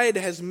bride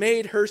has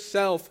made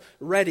herself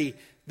ready.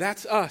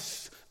 That's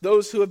us,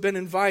 those who have been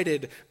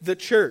invited, the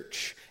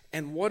church.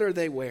 And what are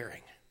they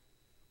wearing?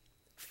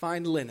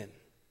 Fine linen,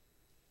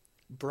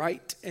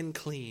 bright and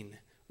clean,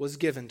 was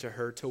given to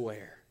her to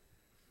wear.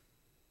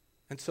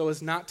 And so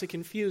as not to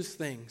confuse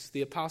things,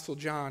 the Apostle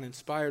John,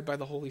 inspired by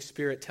the Holy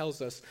Spirit,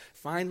 tells us,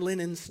 fine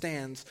linen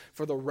stands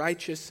for the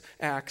righteous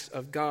acts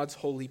of God's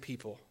holy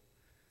people.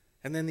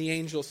 And then the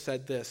angel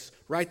said this,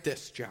 write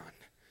this, John,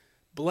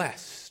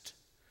 blessed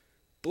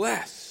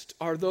Blessed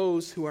are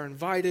those who are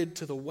invited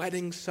to the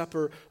wedding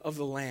supper of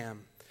the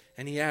Lamb.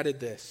 And he added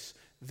this,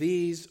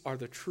 these are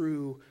the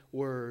true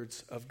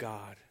words of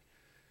God.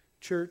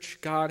 Church,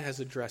 God has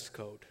a dress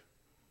code.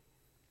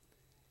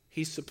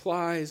 He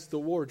supplies the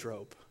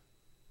wardrobe.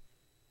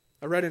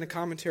 I read in a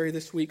commentary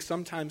this week,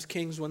 sometimes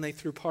kings, when they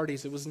threw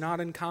parties, it was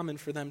not uncommon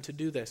for them to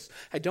do this.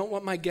 I don't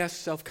want my guests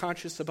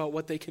self-conscious about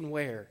what they can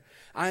wear.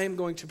 I am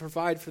going to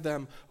provide for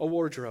them a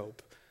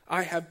wardrobe.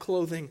 I have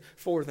clothing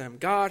for them.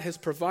 God has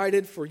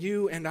provided for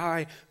you and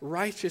I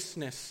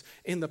righteousness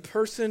in the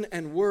person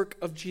and work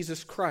of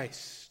Jesus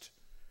Christ.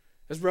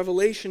 As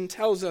Revelation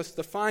tells us,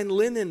 the fine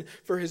linen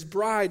for his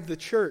bride, the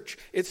church,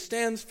 it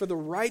stands for the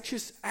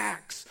righteous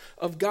acts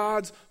of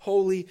God's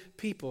holy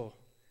people.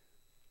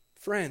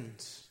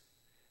 Friends,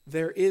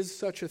 there is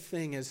such a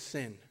thing as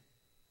sin,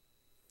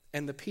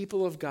 and the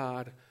people of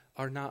God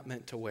are not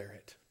meant to wear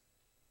it.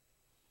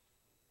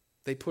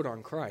 They put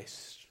on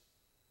Christ.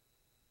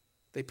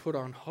 They put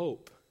on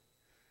hope.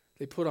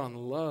 They put on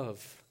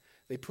love.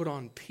 They put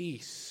on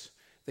peace.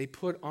 They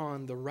put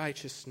on the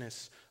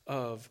righteousness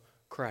of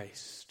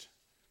Christ.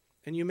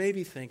 And you may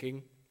be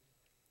thinking,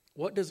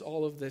 what does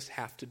all of this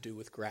have to do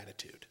with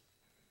gratitude?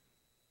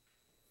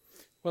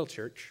 Well,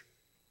 church,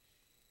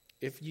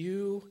 if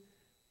you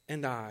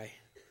and I,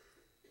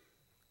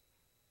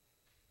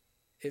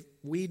 if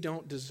we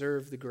don't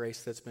deserve the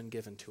grace that's been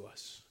given to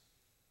us,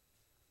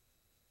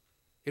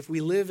 if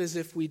we live as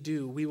if we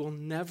do, we will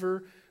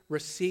never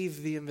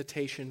receive the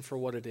invitation for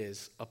what it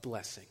is, a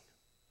blessing.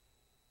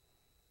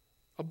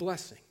 A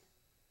blessing.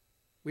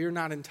 We are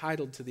not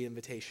entitled to the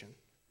invitation.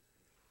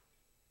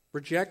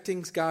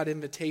 Rejecting God's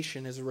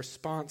invitation is a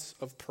response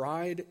of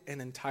pride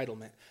and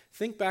entitlement.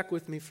 Think back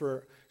with me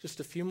for just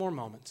a few more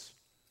moments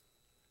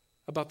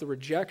about the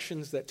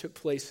rejections that took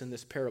place in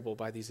this parable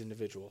by these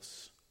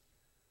individuals.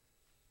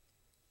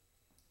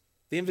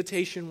 The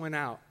invitation went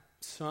out.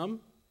 Some,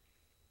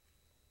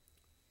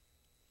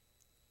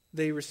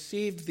 they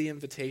received the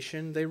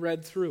invitation, they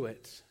read through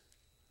it.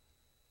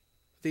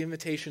 The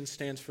invitation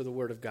stands for the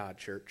Word of God,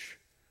 church.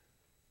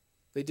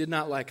 They did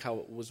not like how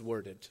it was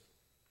worded.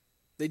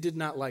 They did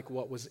not like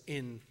what was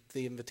in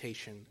the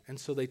invitation, and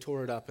so they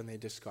tore it up and they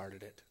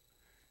discarded it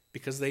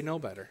because they know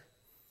better.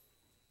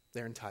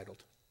 They're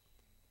entitled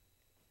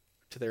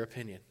to their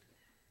opinion,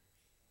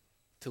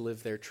 to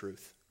live their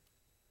truth.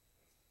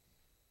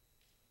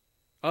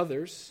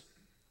 Others,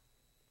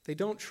 they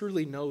don't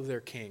truly know their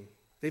king.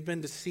 They've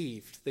been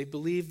deceived. They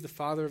believe the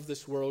father of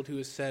this world who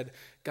has said,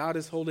 God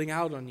is holding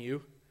out on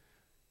you.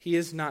 He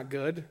is not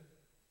good.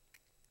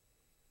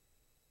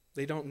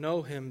 They don't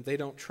know him. They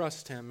don't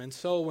trust him. And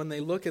so when they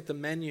look at the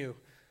menu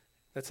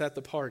that's at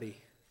the party,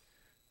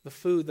 the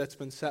food that's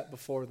been set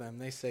before them,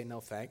 they say,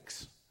 no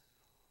thanks.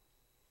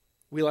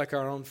 We like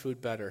our own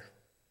food better.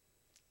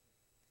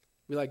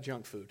 We like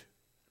junk food.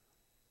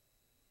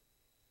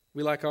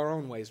 We like our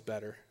own ways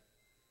better.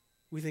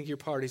 We think your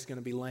party's going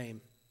to be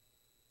lame.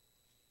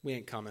 We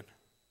ain't coming.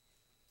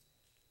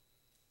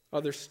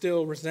 Others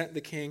still resent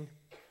the king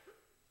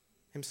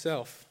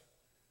himself.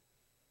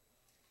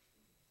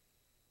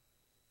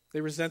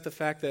 They resent the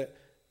fact that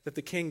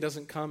the king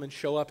doesn't come and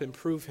show up and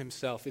prove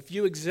himself. If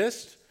you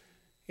exist,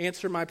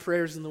 answer my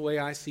prayers in the way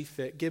I see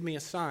fit. Give me a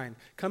sign.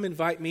 Come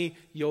invite me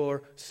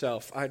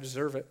yourself. I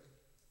deserve it.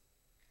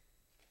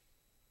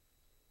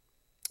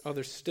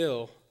 Others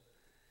still,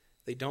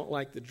 they don't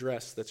like the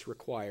dress that's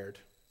required,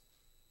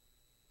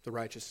 the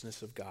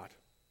righteousness of God.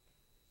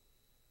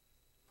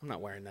 I'm not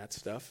wearing that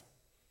stuff.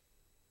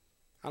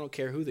 I don't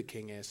care who the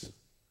king is.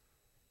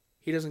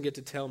 He doesn't get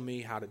to tell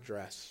me how to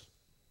dress.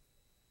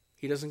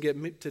 He doesn't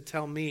get to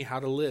tell me how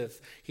to live.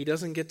 He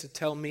doesn't get to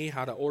tell me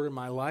how to order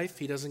my life.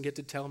 He doesn't get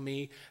to tell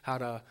me how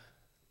to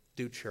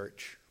do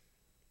church.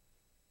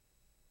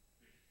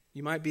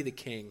 You might be the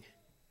king,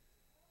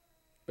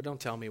 but don't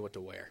tell me what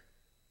to wear.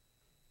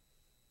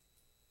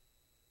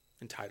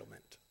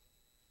 Entitlement.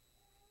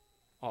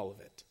 All of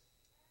it.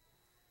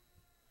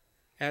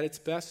 At its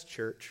best,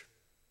 church,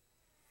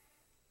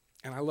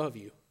 and I love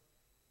you,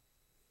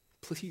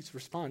 please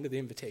respond to the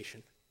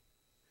invitation.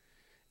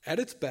 At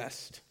its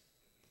best,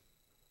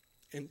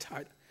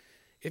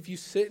 if you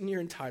sit in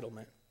your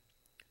entitlement,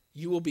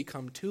 you will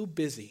become too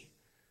busy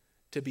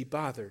to be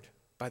bothered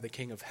by the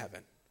King of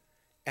Heaven.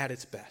 At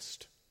its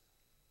best.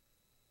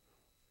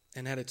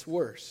 And at its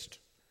worst,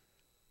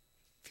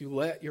 if you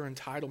let your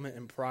entitlement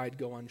and pride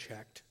go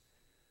unchecked,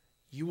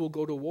 you will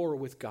go to war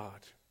with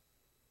God.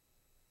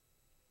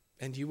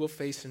 And you will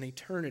face an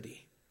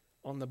eternity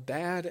on the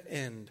bad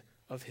end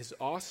of his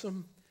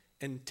awesome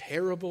and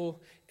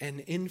terrible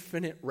and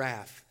infinite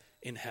wrath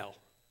in hell.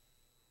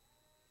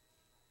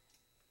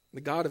 The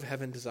God of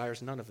heaven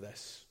desires none of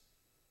this.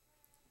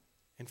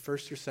 In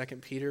 1st or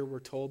 2nd Peter, we're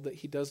told that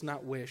he does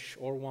not wish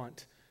or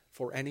want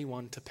for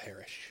anyone to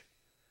perish.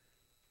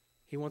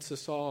 He wants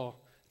us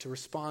all to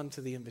respond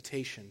to the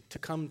invitation, to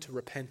come to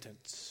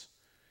repentance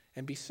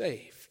and be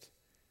saved.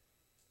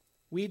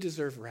 We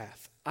deserve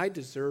wrath. I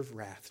deserve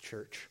wrath,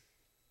 church.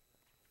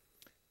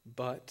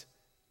 But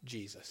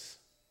Jesus.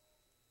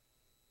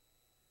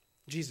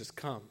 Jesus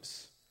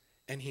comes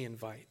and he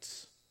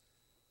invites.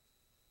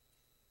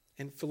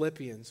 In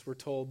Philippians, we're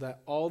told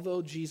that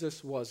although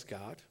Jesus was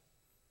God,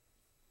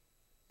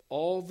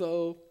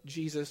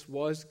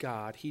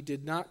 he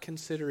did not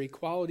consider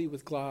equality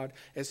with God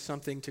as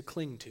something to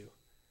cling to.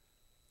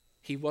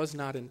 He was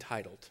not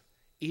entitled,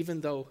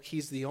 even though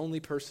he's the only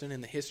person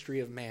in the history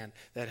of man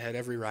that had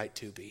every right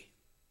to be.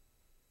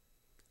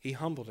 He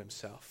humbled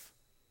himself,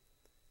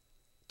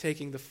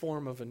 taking the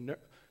form of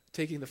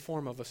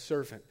a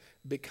servant,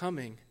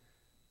 becoming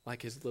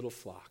like his little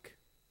flock,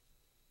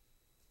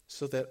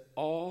 so that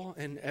all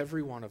and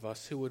every one of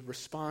us who would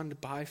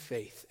respond by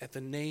faith at the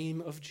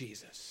name of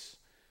Jesus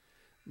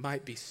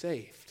might be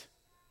saved,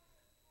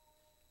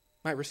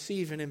 might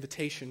receive an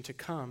invitation to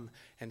come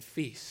and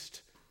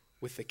feast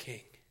with the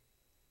King.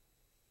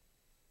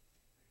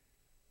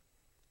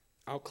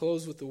 I'll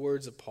close with the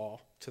words of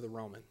Paul to the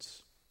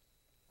Romans.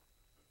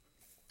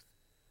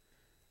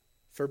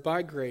 For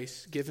by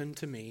grace given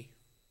to me,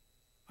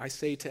 I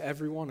say to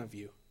every one of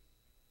you,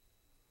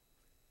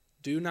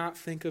 do not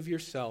think of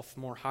yourself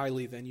more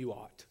highly than you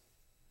ought,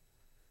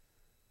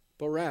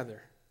 but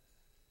rather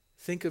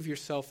think of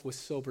yourself with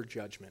sober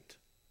judgment,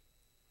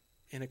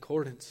 in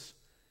accordance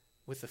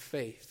with the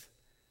faith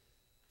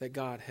that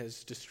God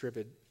has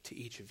distributed to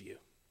each of you.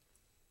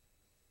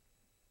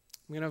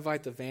 I'm going to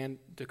invite the band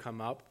to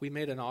come up. We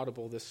made an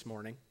audible this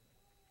morning.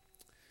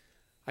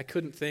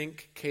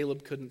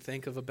 Caleb couldn't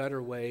think of a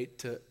better way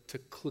to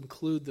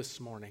conclude this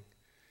morning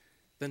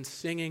than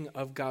singing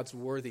of God's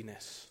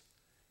worthiness,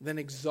 than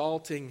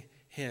exalting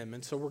him.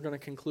 And so we're going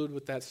to conclude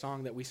with that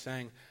song that we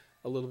sang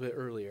a little bit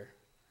earlier.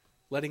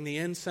 Letting the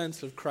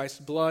incense of Christ's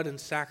blood and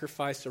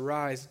sacrifice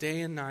arise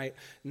day and night,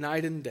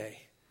 night and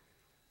day,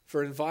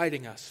 for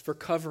inviting us, for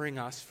covering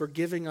us, for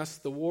giving us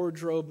the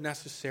wardrobe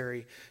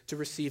necessary to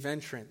receive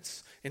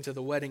entrance into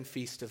the wedding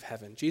feast of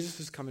heaven. Jesus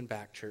is coming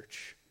back,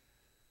 church.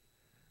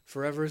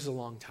 Forever is a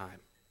long time.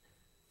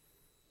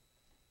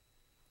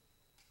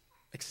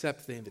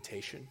 Accept the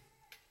invitation.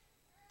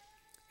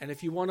 And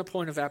if you want a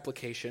point of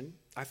application,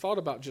 I thought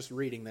about just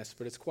reading this,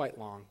 but it's quite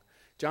long.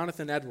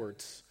 Jonathan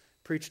Edwards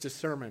preached a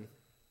sermon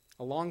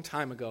a long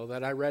time ago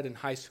that I read in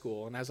high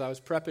school, and as I was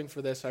prepping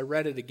for this, I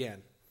read it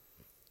again.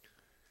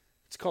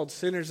 It's called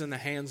Sinners in the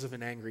Hands of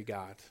an Angry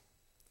God.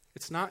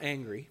 It's not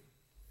angry.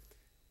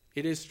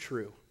 It is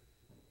true.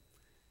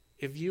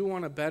 If you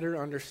want to better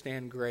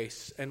understand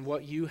grace and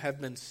what you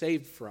have been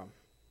saved from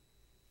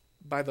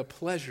by the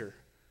pleasure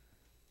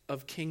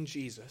of King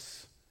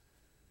Jesus,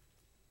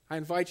 I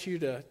invite you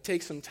to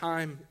take some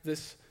time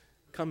this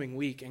coming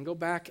week and go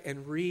back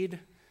and read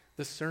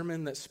the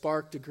sermon that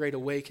sparked a great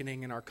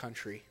awakening in our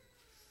country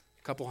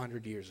a couple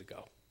hundred years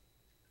ago.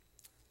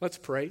 Let's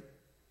pray,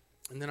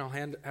 and then I'll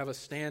have us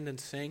stand and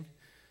sing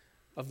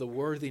of the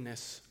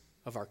worthiness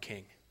of our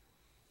King.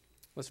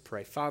 Let's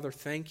pray. Father,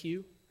 thank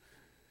you